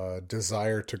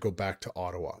desire to go back to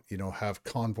Ottawa, have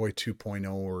Convoy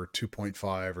 2.0 or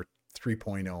 2.5 or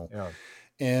 3.0. Yeah.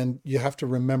 And you have to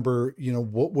remember,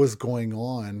 what was going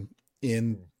on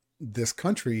in Mm. this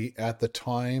country at the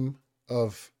time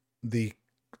of the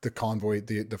convoy,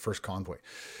 the first convoy.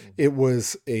 Mhm. It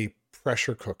was a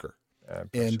pressure cooker,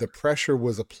 and Pressure. the pressure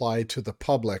was applied to the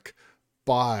public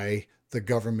by the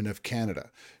government of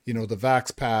Canada. The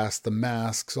Vax Pass, the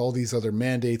masks, all these other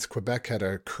mandates. Quebec had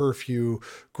a curfew.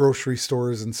 Grocery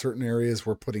stores in certain areas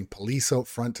were putting police out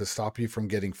front to stop you from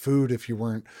getting food if you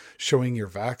weren't showing your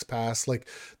Vax Pass. Like,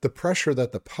 the pressure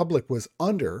that the public was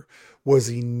under was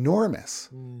enormous,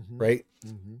 Mm-hmm. right?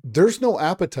 Mm-hmm. There's no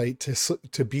appetite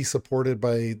to be supported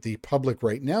by the public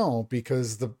right now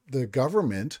because the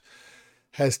government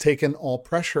has taken all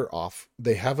pressure off.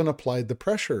 They haven't applied the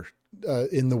pressure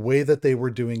in the way that they were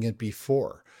doing it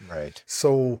before. Right.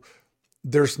 So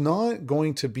there's not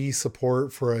going to be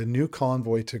support for a new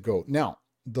convoy to go. Now,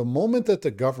 the moment that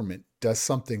the government does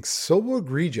something so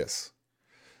egregious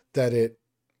that it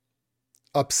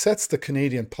upsets the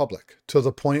Canadian public to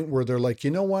the point where they're like,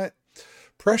 you know what?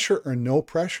 Pressure or no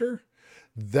pressure,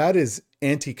 that is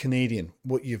anti-Canadian,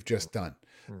 what you've just done.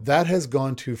 Mm. That has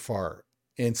gone too far.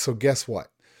 And so guess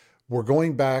what? We're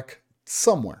going back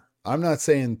somewhere. I'm not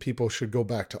saying people should go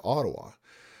back to Ottawa,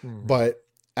 but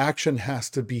action has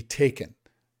to be taken.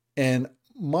 And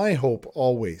my hope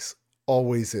always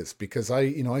is, because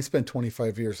I spent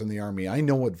 25 years in the Army. I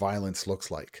know what violence looks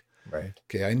like. Right.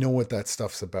 Okay. I know what that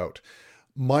stuff's about.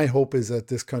 My hope is that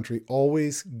this country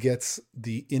always gets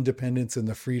the independence and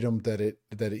the freedom that it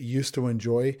used to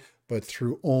enjoy, but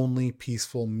through only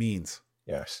peaceful means.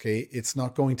 Yes. Okay. It's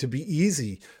not going to be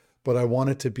easy, but I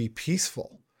want it to be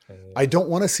peaceful. I don't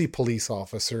want to see police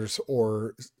officers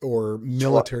or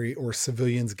military or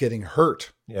civilians getting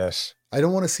hurt. Yes. I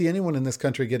don't want to see anyone in this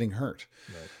country getting hurt.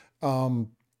 Right.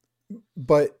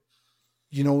 But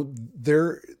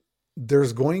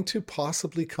there's going to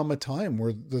possibly come a time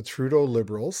where the Trudeau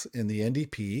Liberals and the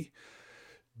NDP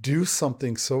do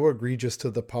something so egregious to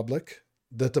the public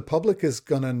that the public is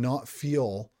going to not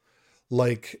feel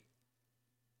like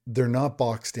they're not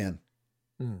boxed in.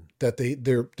 That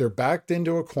they're backed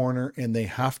into a corner and they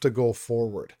have to go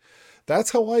forward. That's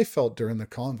how I felt during the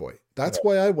convoy. That's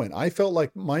why I went. I felt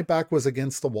like my back was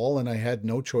against the wall and I had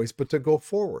no choice but to go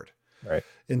forward. Right.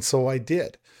 And so I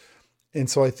did.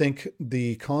 And so I think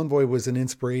the convoy was an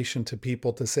inspiration to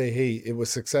people to say, hey, it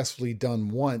was successfully done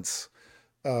once.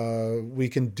 We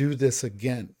can do this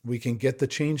again. We can get the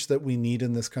change that we need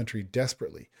in this country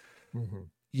desperately.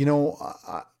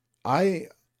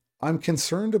 I'm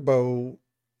concerned about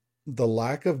the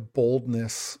lack of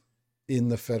boldness in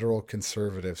the federal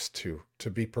Conservatives too, to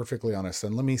be perfectly honest.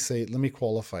 And let me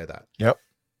qualify that. Yep.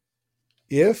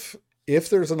 If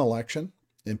there's an election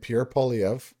and Pierre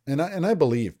Poilievre, and I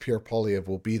believe Pierre Poilievre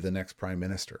will be the next prime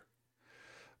minister,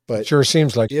 but it sure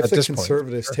seems like if at the this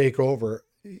Conservatives point, take over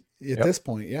at this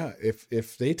point, yeah,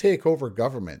 if they take over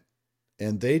government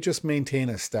and they just maintain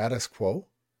a status quo,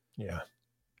 yeah,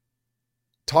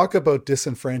 talk about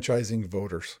disenfranchising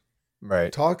voters.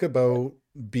 right. Talk about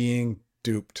being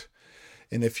duped.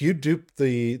 And if you dupe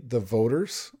the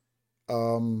voters,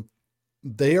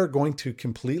 they are going to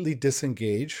completely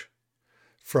disengage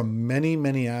from many,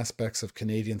 many aspects of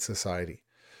Canadian society.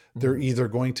 They're either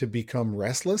going to become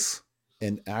restless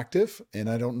and active, and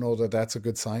I don't know that that's a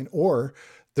good sign, or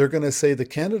they're going to say, the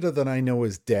Canada that I know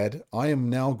is dead. I am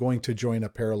now going to join a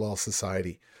parallel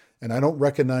society. And I don't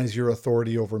recognize your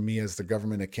authority over me as the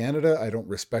government of Canada. I don't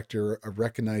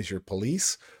recognize your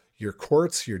police, your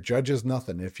courts, your judges,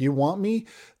 nothing. If you want me,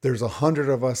 there's 100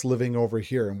 of us living over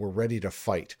here and we're ready to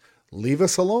fight. Leave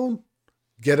us alone.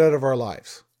 Get out of our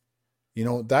lives.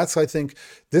 I think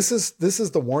this is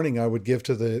the warning I would give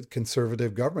to the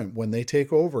Conservative government when they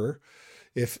take over.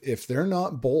 If they're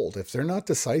not bold, if they're not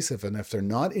decisive, and if they're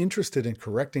not interested in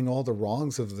correcting all the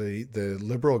wrongs of the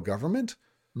Liberal government,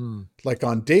 like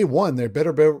on day one, they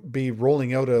better be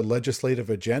rolling out a legislative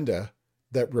agenda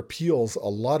that repeals a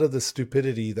lot of the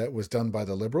stupidity that was done by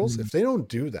the Liberals. If they don't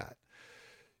do that,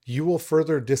 you will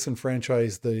further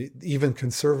disenfranchise the even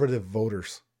conservative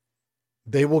voters.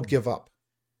 They will give up.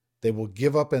 They will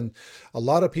give up. And a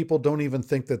lot of people don't even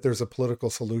think that there's a political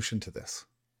solution to this.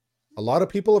 A lot of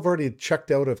people have already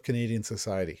checked out of Canadian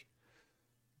society.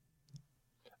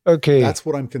 Okay. That's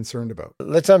what I'm concerned about.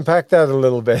 Let's unpack that a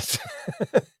little bit.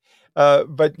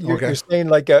 But you're saying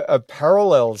like a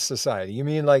parallel society. You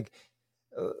mean like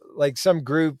some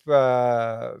group,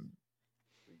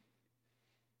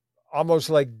 almost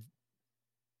like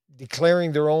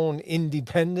declaring their own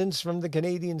independence from the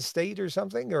Canadian state or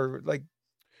something, or like?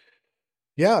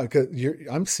 Yeah, because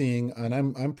I'm seeing, and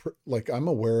I'm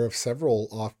aware of several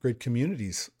off-grid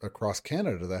communities across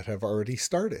Canada that have already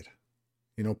started.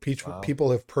 Wow.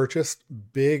 People have purchased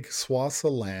big swaths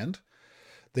of land.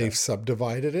 They've Okay.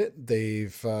 subdivided it.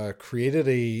 They've created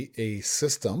a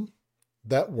system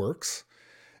that works,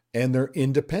 and they're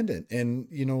independent. And,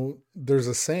 there's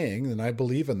a saying, and I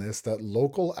believe in this, that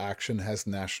local action has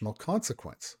national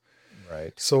consequence.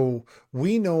 Right. So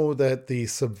we know that the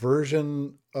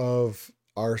subversion of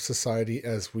our society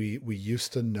as we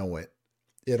used to know it,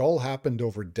 it all happened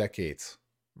over decades.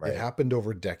 It Right. happened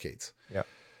over decades. Yeah.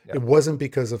 Yeah. It wasn't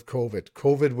because of COVID.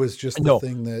 COVID was just the No,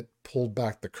 thing that pulled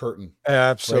back the curtain, right?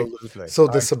 absolutely. So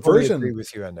I fully agree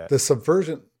with you on that. the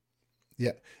subversion,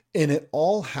 yeah. And it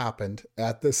all happened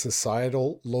at the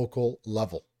societal local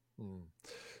level. Mm.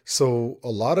 So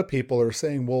a lot of people are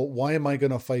saying, well, why am I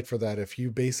going to fight for that if you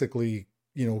basically,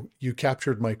 you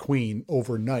captured my queen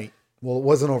overnight? Well, it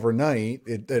wasn't overnight.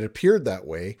 It appeared that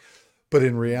way. But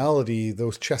in reality,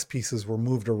 those chess pieces were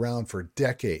moved around for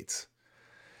decades.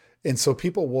 And so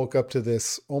people woke up to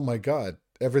this, oh my God,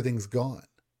 everything's gone.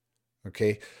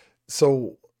 Okay.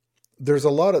 So there's a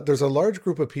large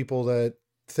group of people that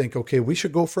think, okay, we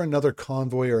should go for another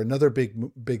convoy or another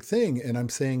big thing. And I'm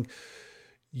saying,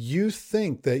 you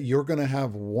think that you're going to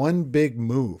have one big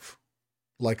move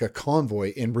like a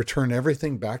convoy and return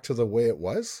everything back to the way it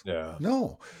was? Yeah.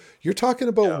 No, you're talking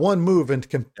about Yeah. one move, and Yeah.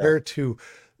 compared to,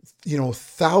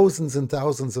 thousands and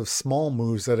thousands of small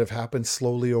moves that have happened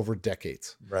slowly over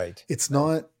decades. Right. It's Right.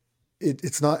 not,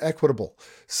 it's not equitable.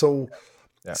 So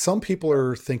Yeah. some people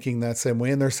are thinking that same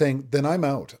way, and they're saying, then I'm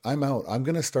out. I'm out. I'm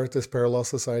going to start this parallel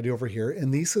society over here.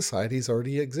 And these societies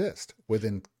already exist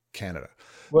within Canada.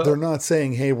 They're Well, not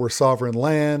saying, hey, we're sovereign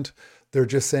land. They're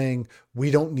just saying, we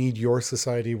don't need your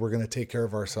society. We're going to take care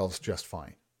of ourselves just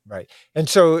fine. right. And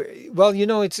so, well,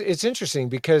 it's interesting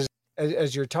because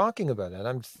as you're talking about it,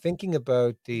 I'm thinking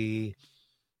about the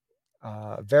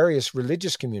various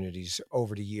religious communities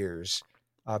over the years,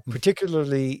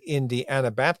 particularly in the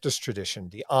Anabaptist tradition,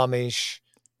 the Amish,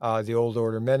 the Old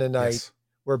Order Mennonite, Yes.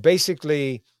 where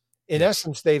basically, in Yes.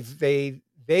 essence,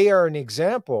 they are an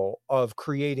example of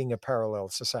creating a parallel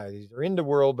society. They're in the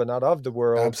world, but not of the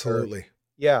world. Absolutely.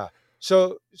 Yeah.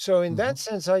 So in Mm-hmm. that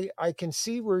sense, I can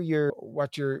see where you're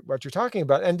talking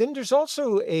about. And then there's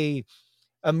also a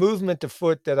movement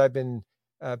afoot that I've been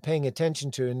paying attention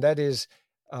to, and that is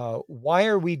why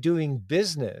are we doing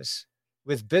business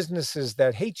with businesses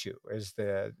that hate you? Is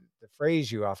the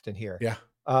phrase you often hear. Yeah.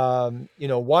 Why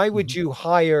Mm-hmm. would you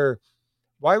hire?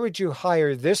 Why would you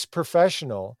hire this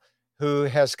professional who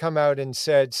has come out and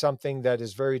said something that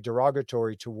is very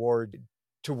derogatory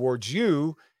towards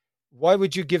you? Why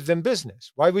would you give them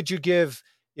business? Why would you give,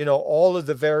 all of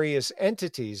the various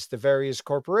entities, the various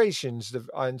corporations,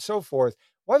 and so forth?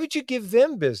 Why would you give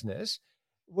them business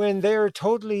when they're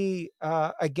totally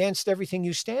against everything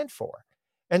you stand for?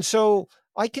 And so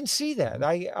I can see that.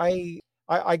 Mm-hmm.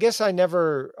 I guess I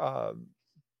never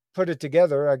put it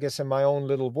together. I guess in my own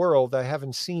little world, I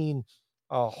haven't seen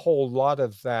a whole lot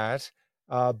of that.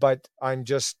 But I'm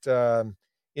just, one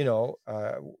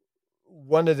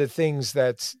of the things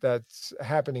that's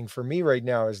happening for me right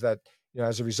now is that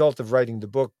as a result of writing the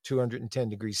book 210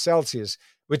 degrees Celsius,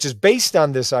 which is based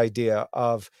on this idea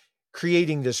of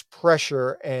creating this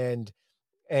pressure and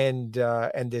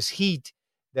this heat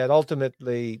that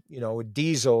ultimately, a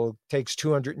diesel takes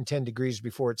 210 degrees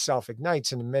before it self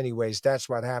ignites. And in many ways, that's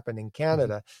what happened in Mm-hmm.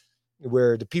 Canada,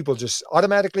 where the people just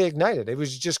automatically ignited. It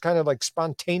was just kind of like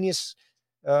spontaneous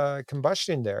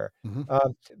combustion there.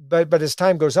 Mm-hmm. But as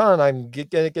time goes on, I'm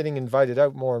getting invited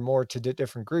out more and more to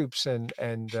different groups and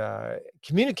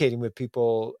communicating with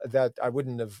people that I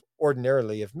wouldn't have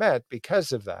ordinarily have met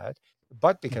because of that,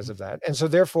 but because Mm-hmm. of that. And so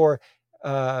therefore,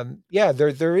 yeah,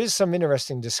 there is some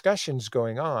interesting discussions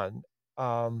going on.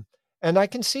 Um, and I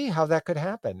can see how that could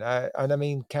happen. And I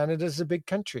mean, Canada's a big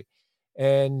country,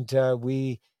 and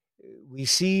we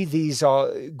see these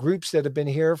groups that have been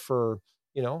here for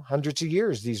hundreds of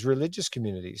years. These religious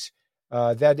communities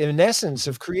that, in essence, Mm-hmm.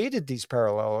 have created these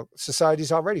parallel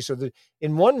societies already. So that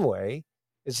in one way,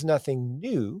 it's nothing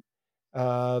new,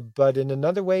 but in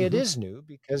another way, it Mm-hmm. is new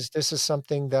because this is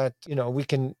something that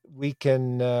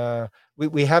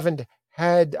we haven't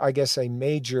had, I guess, a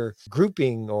major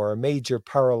grouping or a major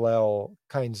parallel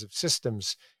kinds of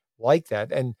systems like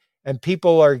that, and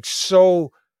people are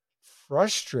so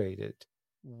frustrated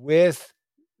with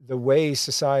the way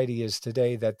society is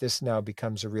today that this now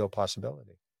becomes a real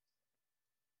possibility.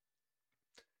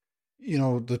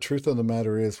 The truth of the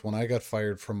matter is, when I got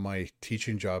fired from my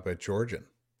teaching job at Georgian,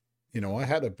 I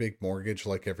had a big mortgage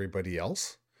like everybody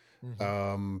else. Hmm.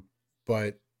 Um,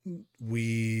 but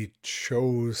we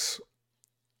chose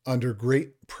under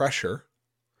great pressure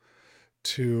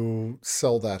to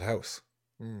sell that house.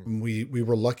 Mm. We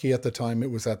were lucky at the time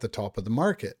it was at the top of the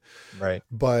market. Right.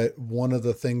 But one of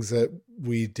the things that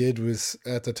we did was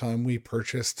at the time we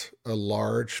purchased a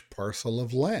large parcel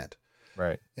of land.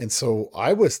 Right. And so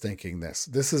I was thinking this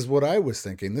is what I was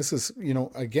thinking. This is,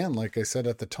 again, like I said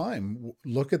at the time,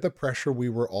 look at the pressure we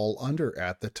were all under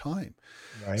at the time.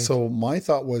 Right. So my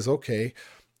thought was, okay,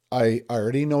 I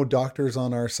already know doctors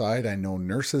on our side. I know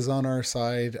nurses on our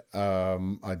side,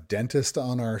 a dentist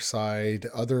on our side,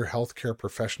 other healthcare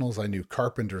professionals. I knew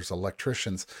carpenters,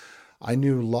 electricians. I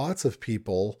knew lots of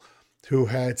people who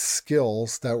had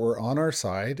skills that were on our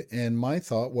side. And my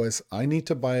thought was, I need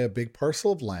to buy a big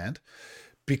parcel of land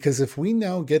because if we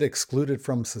now get excluded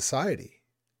from society,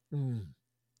 Mm.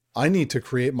 I need to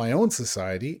create my own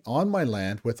society on my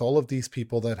land with all of these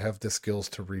people that have the skills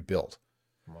to rebuild.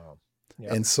 Wow.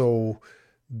 Yep. And so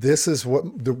this is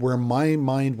where my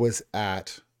mind was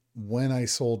at when I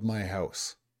sold my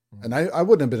house. And I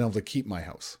wouldn't have been able to keep my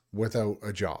house without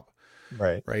a job.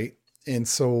 Right. Right. And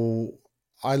so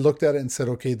I looked at it and said,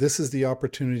 okay, this is the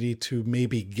opportunity to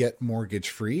maybe get mortgage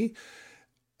free,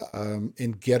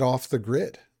 and get off the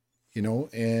grid,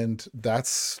 and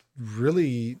that's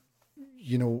really,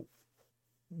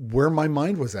 where my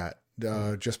mind was at,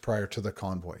 just prior to the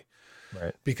convoy.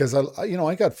 Right. Because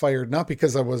I got fired, not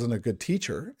because I wasn't a good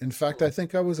teacher. In fact, I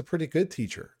think I was a pretty good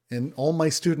teacher, and all my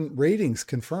student ratings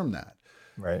confirm that.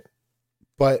 Right.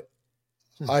 But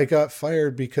I got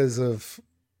fired because of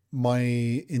my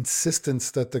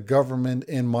insistence that the government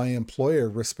and my employer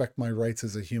respect my rights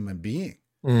as a human being.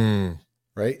 Mm.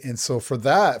 Right. And so for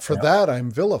that, I'm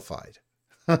vilified,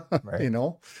 Right.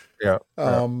 Yeah.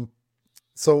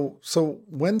 So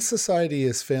when society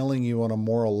is failing you on a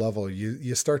moral level,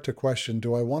 you start to question,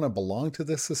 do I want to belong to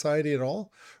this society at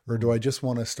all? Or do I just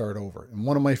want to start over? And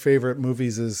one of my favorite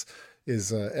movies is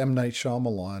M. Night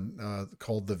Shyamalan,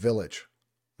 called The Village,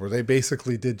 where they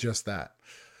basically did just that.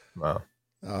 Wow.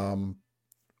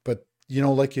 But,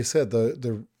 like you said,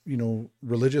 the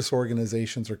religious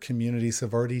organizations or communities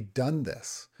have already done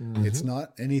this. Mm-hmm. It's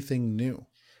not anything new.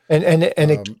 And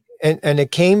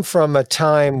it came from a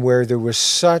time where there was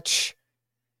such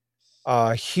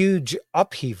a huge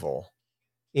upheaval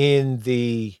in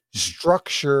the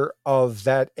structure of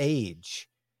that age,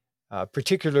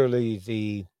 particularly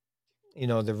the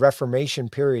Reformation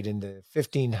period in the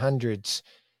 1500s,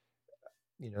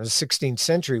 the 16th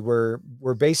century, where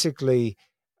basically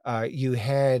you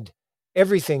had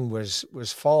everything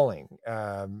was falling.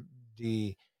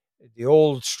 The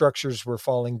old structures were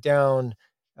falling down.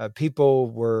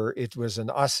 It was an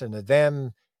us and a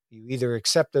them. You either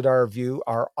accepted our view,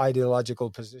 our ideological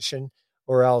position,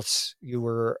 or else you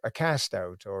were a cast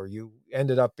out, or you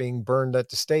ended up being burned at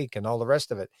the stake and all the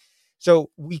rest of it.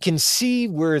 So we can see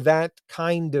where that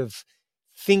kind of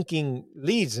thinking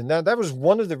leads. And that was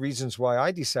one of the reasons why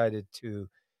I decided to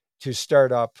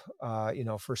start up,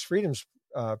 First Freedoms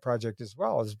Project as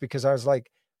well, is because I was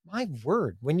like, my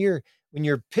word, when you're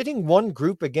pitting one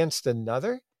group against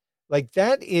another, like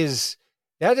that is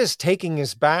taking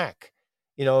us back.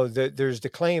 There's the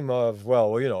claim of,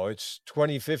 well, it's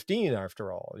 2015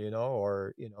 after all,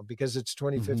 or, because it's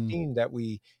 2015 that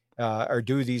we are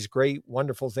do these great,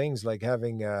 wonderful things like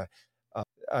having a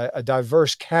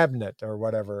diverse cabinet or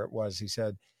whatever it was, he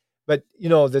said. But,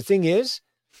 the thing is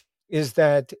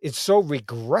that it's so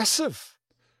regressive.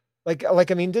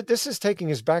 I mean, this is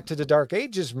taking us back to the Dark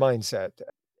Ages mindset.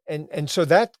 And so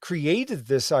that created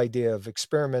this idea of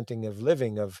experimenting, of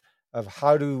living, of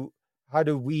how do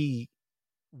we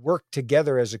work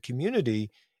together as a community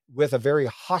with a very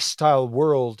hostile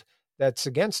world that's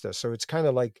against us. So it's kind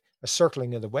of like a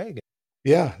circling of the wagon.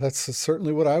 Yeah, that's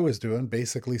certainly what I was doing,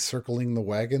 basically circling the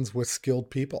wagons with skilled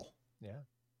people. Yeah.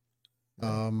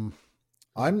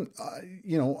 I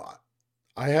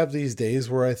have these days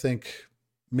where I think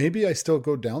maybe I still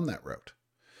go down that route.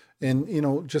 And,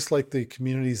 just like the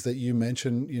communities that you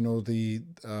mentioned, the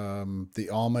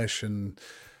Amish and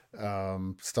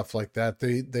stuff like that,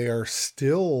 they are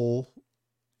still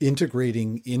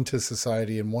integrating into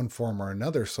society in one form or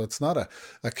another. So it's not a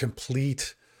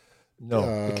complete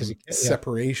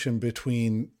separation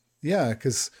between,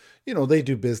 because, they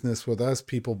do business with us,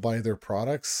 people buy their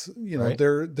products, right.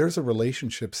 There's a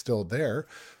relationship still there.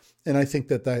 And I think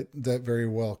that very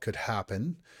well could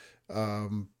happen.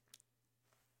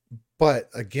 But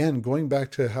again, going back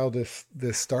to how this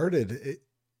started,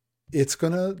 it's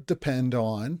going to depend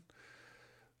on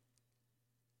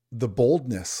the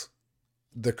boldness,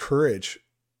 the courage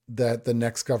that the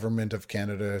next government of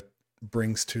Canada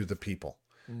brings to the people.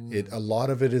 A lot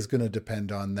of it is going to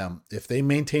depend on them. If they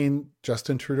maintain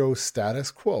Justin Trudeau's status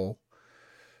quo,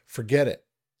 forget it.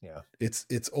 Yeah.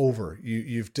 It's over.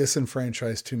 You've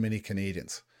disenfranchised too many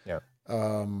Canadians. Yeah.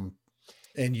 And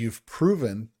you've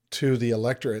proven to the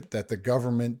electorate that the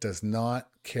government does not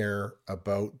care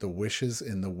about the wishes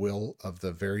and the will of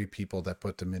the very people that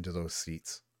put them into those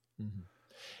seats. Mm-hmm.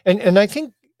 And I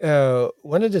think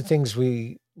one of the things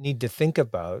we need to think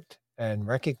about and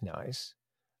recognize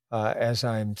as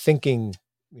I'm thinking,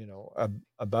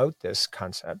 about this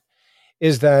concept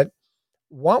is that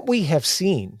what we have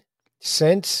seen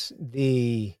since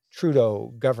the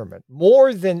Trudeau government,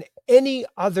 more than any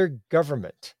other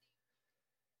government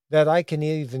that I can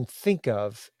even think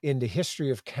of in the history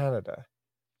of Canada,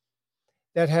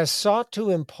 that has sought to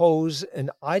impose an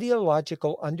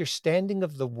ideological understanding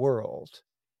of the world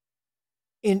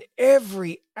in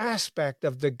every aspect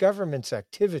of the government's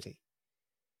activity.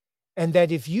 And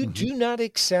that if you do not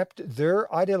accept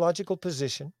their ideological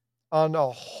position on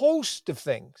a host of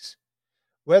things,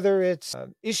 whether it's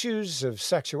issues of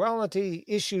sexuality,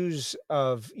 issues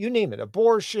of, you name it,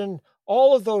 abortion,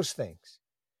 all of those things,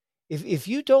 if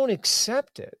you don't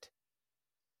accept it,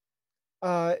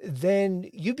 then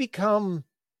you become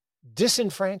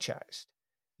disenfranchised.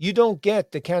 You don't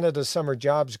get the Canada Summer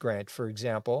Jobs Grant, for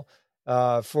example,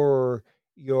 for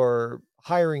your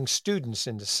hiring students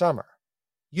in the summer.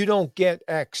 You don't get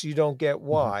X, you don't get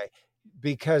Y,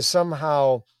 because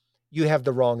somehow you have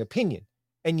the wrong opinion.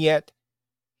 And yet,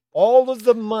 all of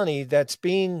the money that's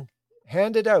being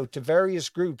handed out to various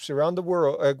groups around the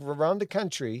world, around the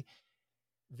country,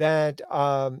 that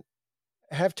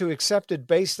have to accept it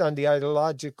based on the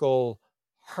ideological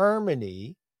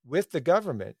harmony with the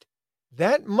government,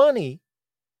 that money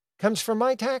comes from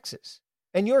my taxes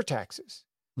and your taxes.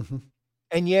 Mm-hmm.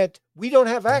 And yet we don't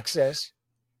have access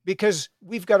because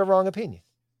we've got a wrong opinion.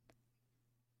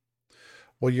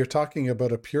 Well, you're talking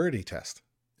about a purity test.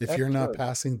 If That's you're not purity.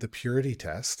 passing the purity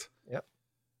test, Yep.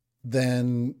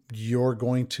 then you're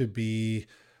going to be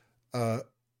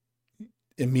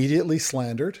immediately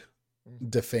slandered,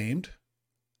 defamed.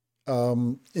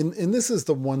 And this is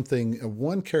the one thing,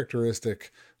 one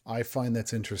characteristic I find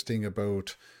that's interesting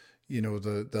about,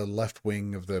 the left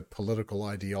wing of the political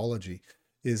ideology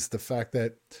is the fact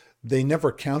that they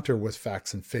never counter with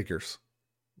facts and figures,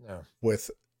 with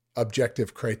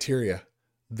objective criteria.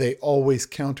 They always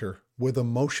counter with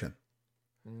emotion.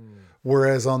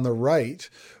 Whereas on the right,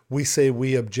 we say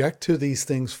we object to these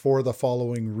things for the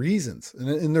following reasons.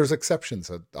 And there's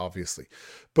exceptions, obviously.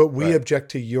 But we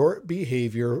object to your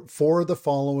behavior for the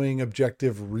following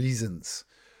objective reasons.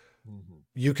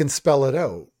 You can spell it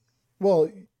out. Well,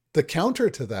 the counter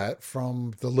to that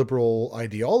from the liberal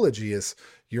ideology is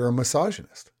you're a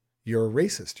misogynist, you're a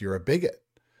racist, you're a bigot,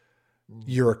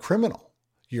 you're a criminal,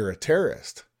 you're a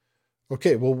terrorist.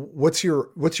 Okay, well, what's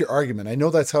your argument? I know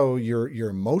that's how you're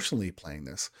emotionally playing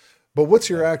this, but what's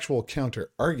your actual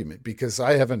counter argument? Because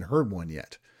I haven't heard one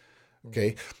yet.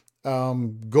 Okay,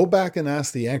 go back and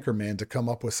ask the anchorman to come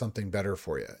up with something better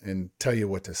for you and tell you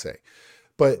what to say.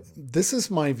 But this is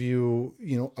my view,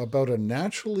 about a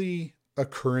naturally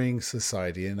occurring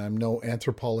society, and I'm no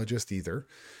anthropologist either,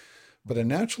 but a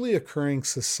naturally occurring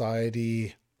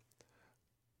society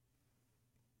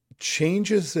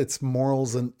changes its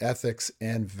morals and ethics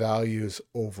and values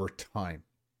over time.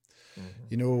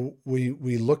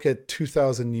 We look at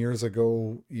 2,000 years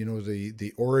ago,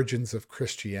 the origins of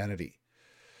Christianity.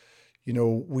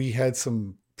 We had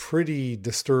some pretty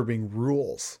disturbing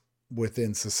rules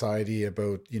within society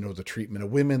about, the treatment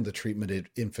of women, the treatment of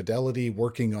infidelity,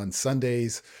 working on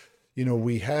Sundays.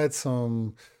 We had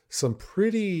some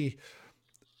pretty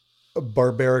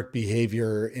barbaric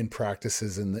behavior and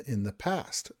practices in the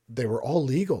past. They were all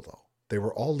legal, though. They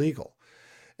were all legal.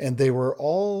 And they were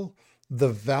all the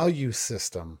value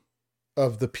system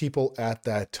of the people at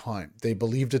that time. They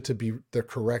believed it to be the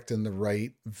correct and the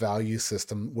right value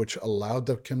system, which allowed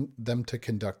them to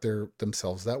conduct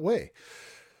themselves that way.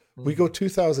 We go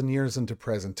 2,000 years into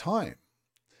present time,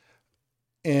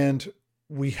 and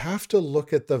we have to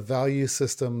look at the value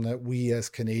system that we as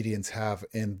Canadians have.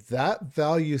 And that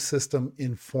value system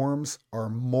informs our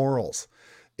morals.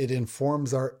 It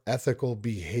informs our ethical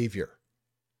behavior.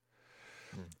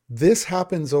 This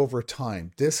happens over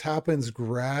time. This happens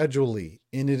gradually.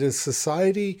 And it is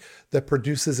society that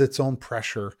produces its own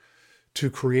pressure to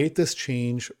create this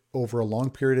change over a long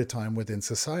period of time within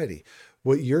society.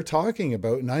 What you're talking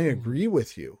about, and I agree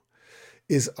with you,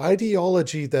 is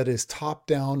ideology that is top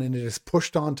down and it is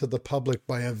pushed onto the public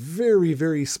by a very,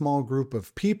 very small group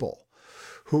of people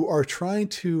who are trying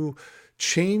to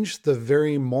change the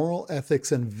very moral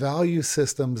ethics and value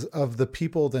systems of the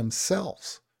people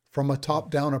themselves from a top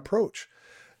down approach,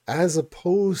 as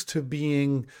opposed to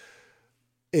being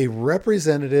a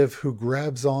representative who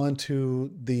grabs onto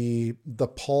the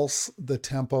pulse, the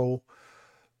tempo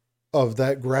of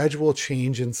that gradual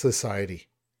change in society,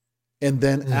 and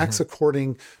then acts Hmm.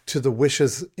 according to the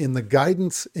wishes in the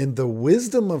guidance in the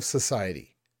wisdom of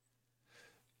society.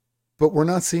 But we're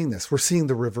not seeing this. We're seeing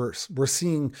the reverse. We're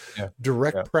seeing Yeah.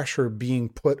 direct Yeah. pressure being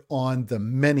put on the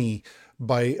many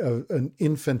by an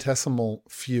infinitesimal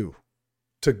few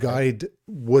to Right. guide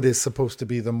what is supposed to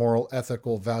be the moral,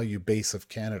 ethical value base of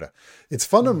Canada. It's Mm.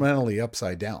 fundamentally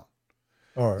upside down.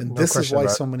 Oh, And no this is question why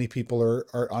about so many people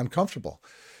are uncomfortable.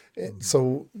 it. Mhm.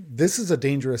 So this is a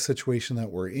dangerous situation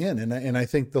that we're in. And I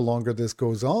think the longer this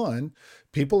goes on,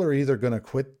 people are either going to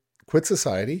quit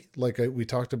society, like we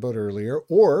talked about earlier,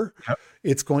 or Yep.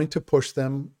 it's going to push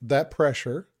them. That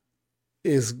pressure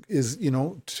is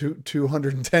to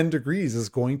 210 degrees is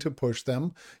going to push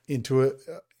them into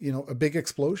a big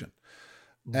explosion.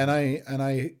 And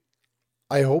Mhm.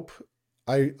 I hope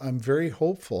I'm very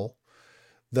hopeful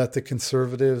that the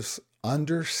Conservatives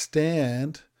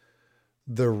understand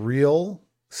the real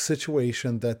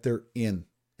situation that they're in.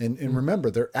 And Mhm.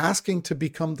 remember, they're asking to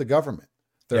become the government.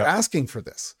 They're Yep. asking for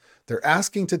this. They're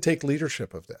asking to take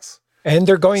leadership of this. And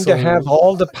they're going to have So,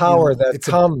 all the power that it's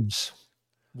a comes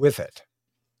with it.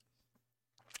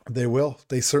 they will.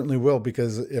 They certainly will,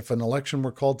 because if an election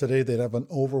were called today, they'd have an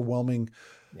overwhelming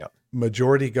Yep.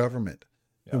 majority government.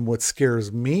 Yep. And what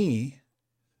scares me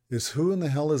is who in the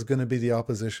hell is going to be the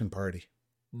opposition party?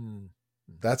 Mm.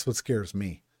 Mhm. That's what scares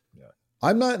me. Yeah.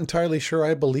 I'm not entirely sure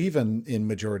I believe in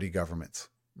majority governments.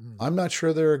 Mm. I'm not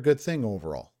sure they're a good thing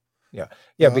overall. Yeah.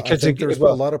 Yeah. I Because think there's a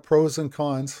well, lot of pros and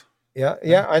cons. yeah,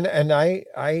 Yeah. yeah, and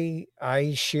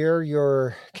I share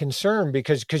your concern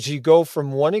because you go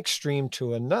from one extreme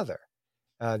to another.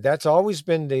 That's always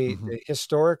been Mm-hmm. the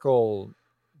historical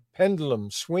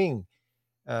pendulum swing.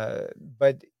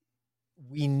 But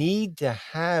we need to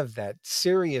have that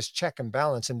serious check and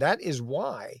balance, and that is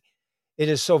why it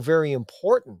is so very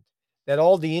important that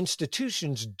all the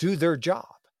institutions do their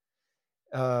job.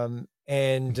 And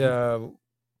Mm-hmm.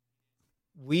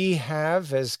 we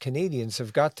have, as Canadians,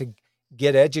 have got to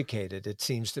get educated. It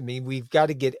seems to me we've got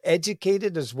to get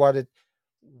educated as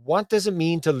what does it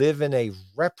mean to live in a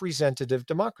representative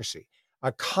democracy,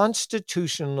 a Mm-hmm.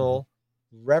 constitutional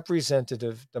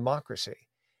representative democracy,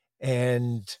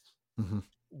 and Mm-hmm.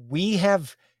 we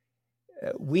have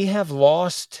we have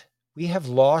lost we have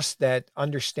lost that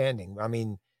understanding. I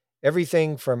mean,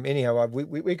 everything from anyhow.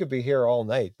 We could be here all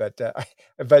night,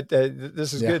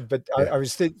 this is Yeah. good. But Yeah. I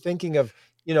was thinking of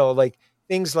like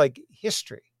things like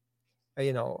history.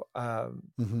 You know,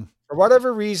 Mm-hmm. for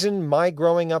whatever reason, my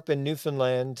growing up in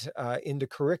Newfoundland, in the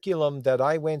curriculum that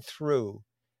I went through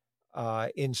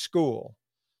in school,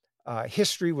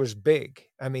 history was big.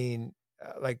 I mean,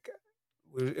 like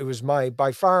it was my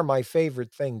by far my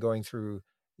favorite thing going through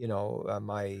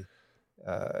my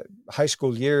uh, high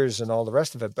school years and all the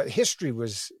rest of it. But history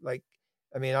was like,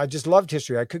 I mean, I just loved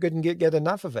history. I couldn't get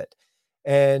enough of it,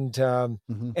 and um,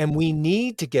 Mm-hmm. and we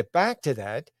need to get back to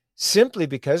that simply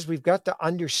because we've got to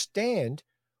understand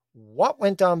what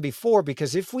went on before.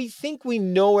 Because if we think we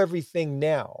know everything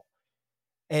now,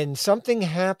 and something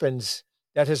happens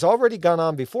that has already gone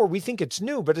on before, we think it's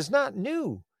new, but it's not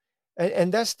new.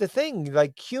 And that's the thing.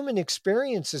 Like human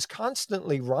experience is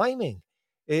constantly rhyming.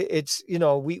 It's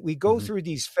we go Mm-hmm. through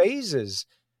these phases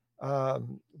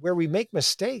where we make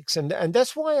mistakes, and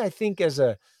that's why I think as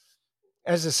a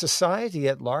society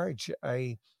at large,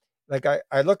 I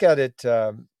look at it.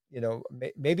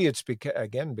 Maybe it's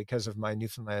because of my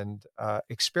Newfoundland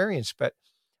experience, but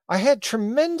I had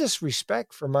tremendous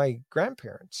respect for my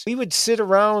grandparents. We would sit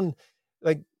around,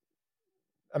 like,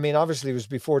 I mean, obviously it was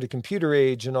before the computer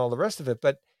age and all the rest of it,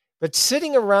 but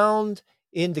sitting around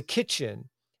in the kitchen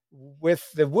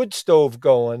with the wood stove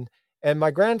going, and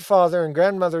my grandfather and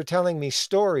grandmother telling me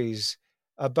stories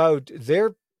about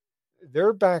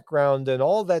their background and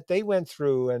all that they went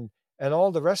through and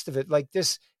all the rest of it, like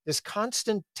this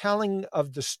constant telling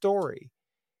of the story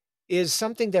is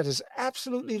something that is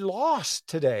absolutely lost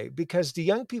today because the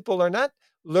young people are not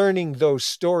learning those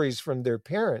stories from their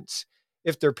parents,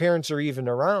 if their parents are even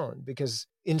around, because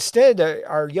instead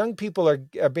our young people are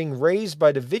being raised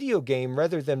by the video game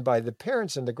rather than by the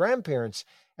parents and the grandparents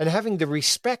and having the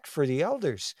respect for the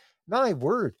elders. My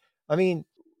word. I mean,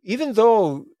 even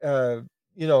though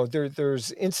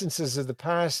there's instances of the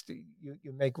past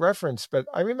you make reference, but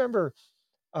I remember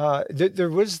there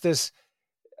was this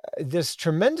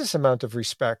tremendous amount of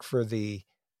respect for the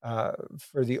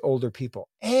older people.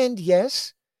 And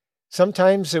yes,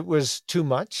 sometimes it was too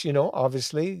much.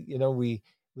 Obviously,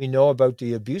 we know about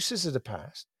the abuses of the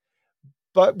past.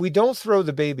 But we don't throw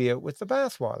the baby out with the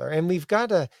bathwater. And we've got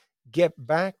to get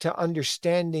back to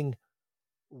understanding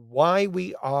why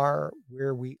we are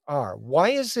where we are. Why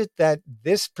is it that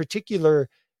this particular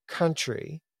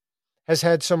country has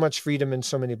had so much freedom and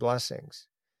so many blessings?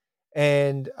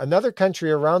 And another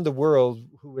country around the world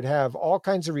who would have all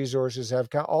kinds of resources, have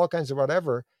all kinds of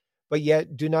whatever, but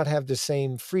yet do not have the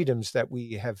same freedoms that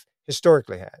we have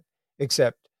historically had,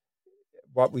 except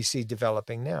what we see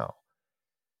developing now.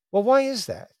 Well, why is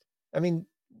that? I mean,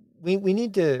 we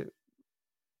need to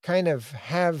kind of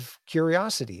have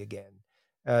curiosity again,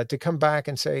 to come back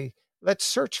and say, let's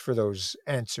search for those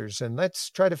answers and let's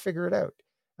try to figure it out.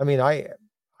 I mean, I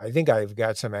think I've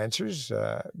got some answers,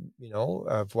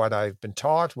 of what I've been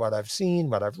taught, what I've seen,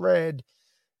 what I've read.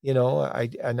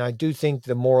 I do think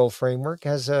the moral framework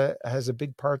has a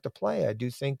big part to play. I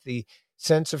do think the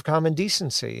sense of common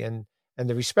decency and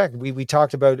the respect we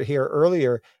talked about here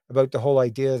earlier about the whole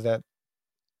idea that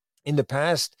in the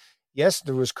past, yes,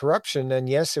 there was corruption, and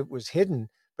yes, it was hidden,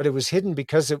 but it was hidden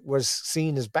because it was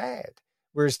seen as bad.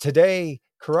 Whereas today,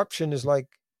 corruption is like,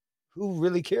 who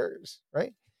really cares,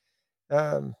 right?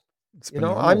 It's been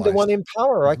I'm the one normalized. in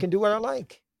power. I Mm-hmm. can do what I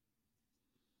like.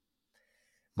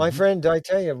 My Mm-hmm. friend, I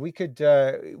tell you, we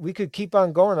could keep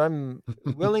on going. I'm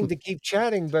willing to keep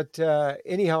chatting, but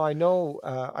anyhow, I know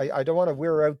I don't want to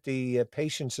wear out the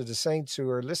patience of the saints who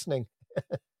are listening.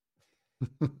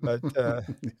 But Yeah,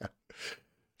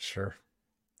 sure.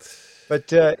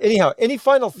 anyhow, any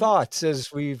final thoughts?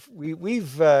 As we've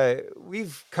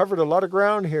covered a lot of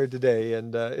ground here today,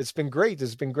 and it's been great.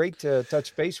 It's been great to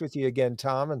touch base with you again,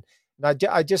 Tom. And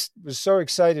I just was so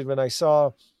excited when I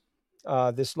saw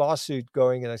this lawsuit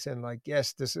going, and I said, like,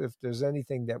 yes, this if there's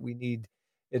anything that we need,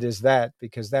 it is that,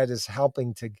 because that is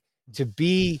helping to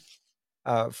be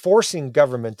forcing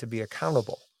government to be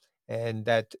accountable, and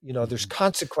that there's Mhm.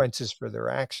 consequences for their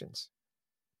actions.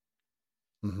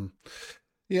 Mhm.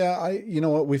 Yeah, you know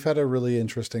what, we've had a really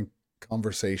interesting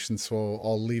conversation, so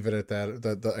I'll leave it at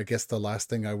that. I guess the last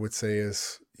thing I would say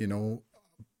is,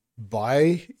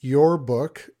 buy your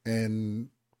book and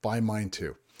buy mine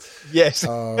too. Yes.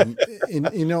 And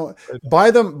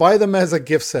buy them as a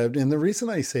gift set. And the reason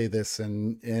I say this,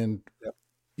 and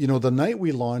Yep. the night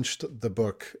we launched the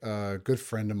book, a good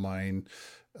friend of mine,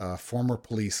 former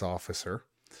police officer,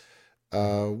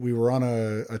 Mhm. we were on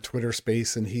a Twitter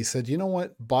space, and he said, "You know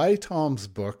what? Buy Tom's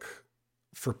book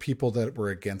for people that were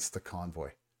against the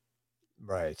convoy.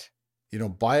 Right.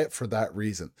 Buy it for that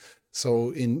reason."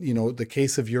 So in, the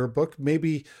case of your book,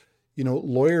 maybe,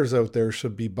 lawyers out there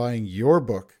should be buying your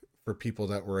book for people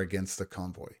that were against the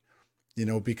convoy,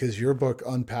 because your book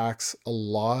unpacks a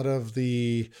lot of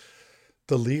the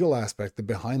legal aspect, the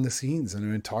behind the scenes,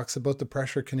 and it talks about the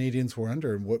pressure Canadians were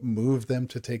under and what moved them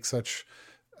to take such,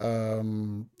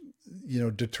 um,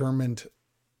 determined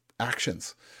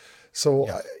actions. So,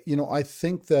 Yeah. I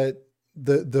think that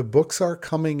the books are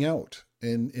coming out,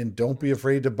 and don't be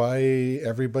afraid to buy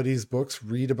everybody's books,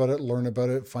 read about it, learn about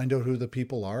it, find out who the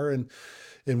people are, and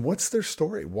what's their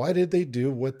story. Why did they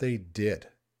do what they did?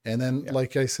 And then, Yeah.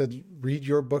 like I said, read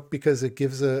your book because it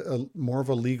gives a more of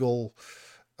a legal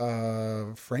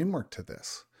framework to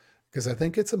this. Because I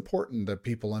think it's important that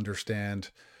people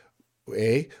understand,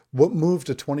 what moved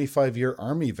a 25-year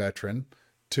Army veteran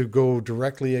to go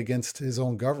directly against his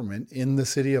own government in the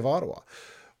city of Ottawa?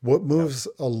 What Yeah. moves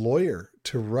a lawyer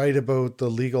to write about the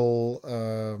legal,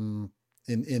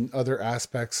 in other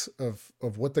aspects of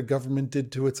what the government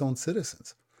did to its own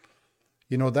citizens?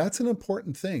 That's an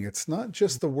important thing. It's not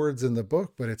just the words in the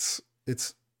book, but it's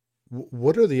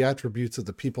what are the attributes of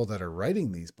the people that are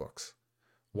writing these books?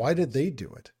 Why did Yes. they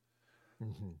do it?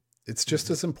 Hmm. It's just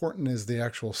Hmm. as important as the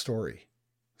actual story.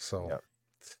 So Yeah.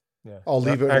 Yeah. I'll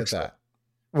leave it at Excellent. that.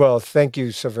 Well, thank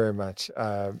you so very much.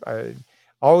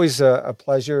 Always a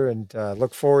pleasure, and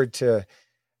look forward to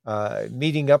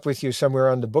meeting up with you somewhere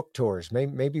on the book tours.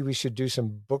 Maybe we should do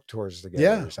some book tours together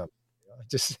Yeah, or something.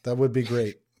 Just that would be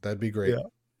great. That'd be great. yeah.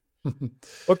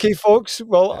 Okay, folks.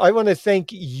 Well, I want to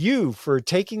thank you for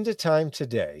taking the time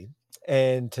today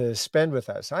and to spend with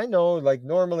us. I know, like,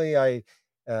 normally I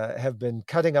have been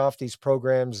cutting off these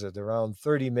programs at around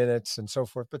 30 minutes and so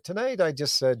forth, but tonight I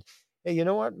just said, hey, you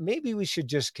know what? Maybe we should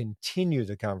just continue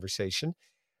the conversation,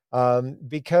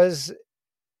 because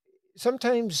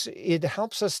sometimes it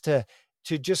helps us to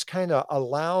just kind of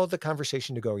allow the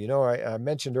conversation to go. I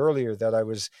mentioned earlier that I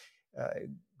was uh,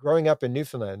 growing up in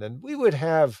Newfoundland, and we would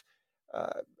have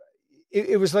uh,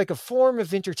 it was like a form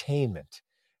of entertainment,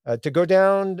 to go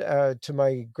down to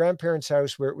my grandparents'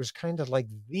 house, where it was kind of like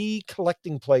the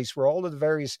collecting place where all of the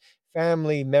various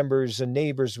family members and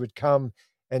neighbors would come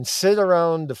and sit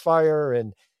around the fire,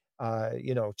 and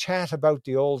chat about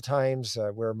the old times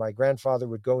where my grandfather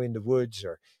would go in the woods,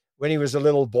 or when he was a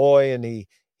little boy and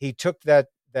he took that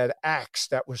axe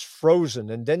that was frozen,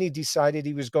 and then he decided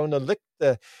he was going to lick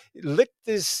the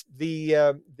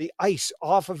ice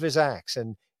off of his axe,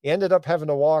 and he ended up having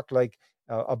to walk like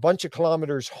a bunch of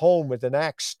kilometers home with an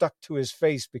axe stuck to his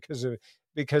face because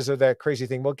of that crazy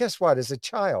thing. Well, guess what? As a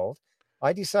child,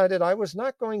 I decided I was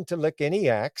not going to lick any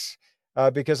axe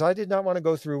because I did not want to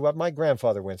go through what my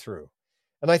grandfather went through.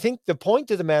 And I think the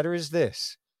point of the matter is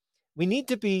this: we need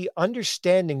to be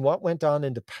understanding what went on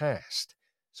in the past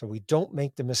so we don't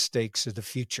make the mistakes of the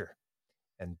future.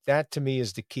 And that, to me,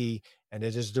 is the key. And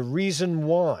it is the reason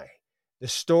why the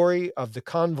story of the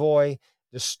convoy,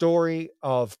 the story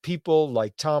of people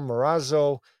like Tom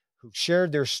Marazzo who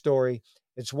shared their story,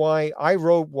 it's why I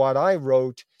wrote what I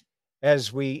wrote,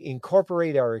 as we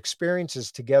incorporate our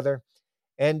experiences together.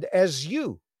 And as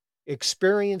you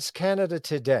experience Canada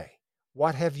today,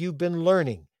 what have you been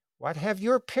learning? What have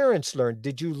your parents learned?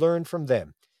 Did you learn from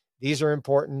them? These are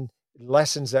important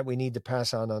lessons that we need to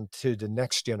pass on to the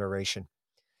next generation.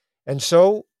 And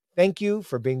so, thank you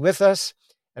for being with us.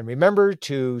 And remember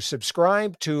to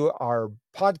subscribe to our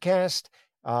podcast.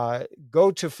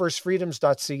 Go to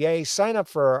firstfreedoms.ca, sign up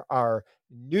for our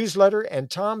newsletter. And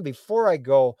Tom, before I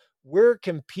go, where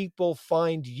can people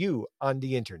find you on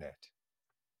the internet?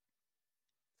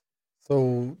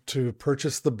 So to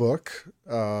purchase the book,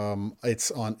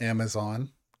 it's on Amazon.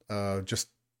 Just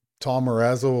Tom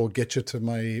Marazzo will get you to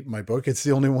my book. It's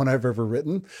the only one I've ever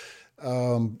written.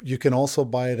 You can also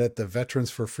buy it at the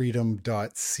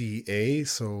veteransforfreedom.ca.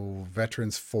 So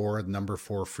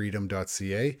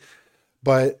veterans4freedom.ca.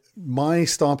 But my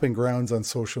stomping grounds on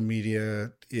social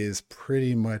media is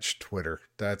pretty much Twitter.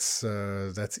 That's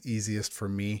easiest for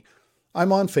me.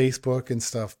 I'm on Facebook and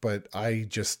stuff, but I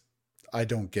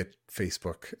don't get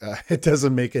Facebook. It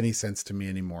doesn't make any sense to me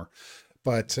anymore.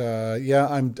 But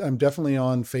I'm definitely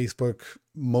on Facebook.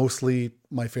 Mostly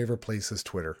my favorite place is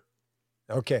Twitter.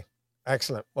 Okay.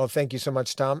 Excellent. Well, thank you so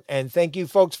much, Tom. And thank you,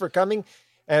 folks, for coming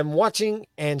and watching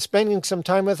and spending some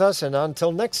time with us. And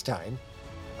until next time,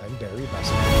 I'm Barry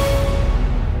Bessel.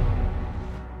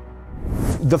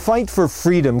 The fight for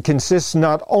freedom consists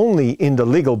not only in the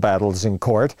legal battles in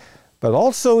court, but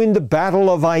also in the battle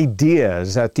of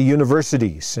ideas at the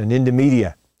universities and in the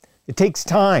media. It takes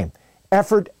time,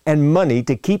 effort, and money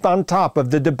to keep on top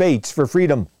of the debates for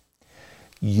freedom.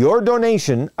 Your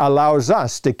donation allows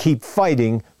us to keep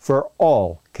fighting for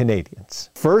all Canadians.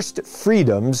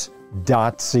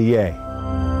 Firstfreedoms.ca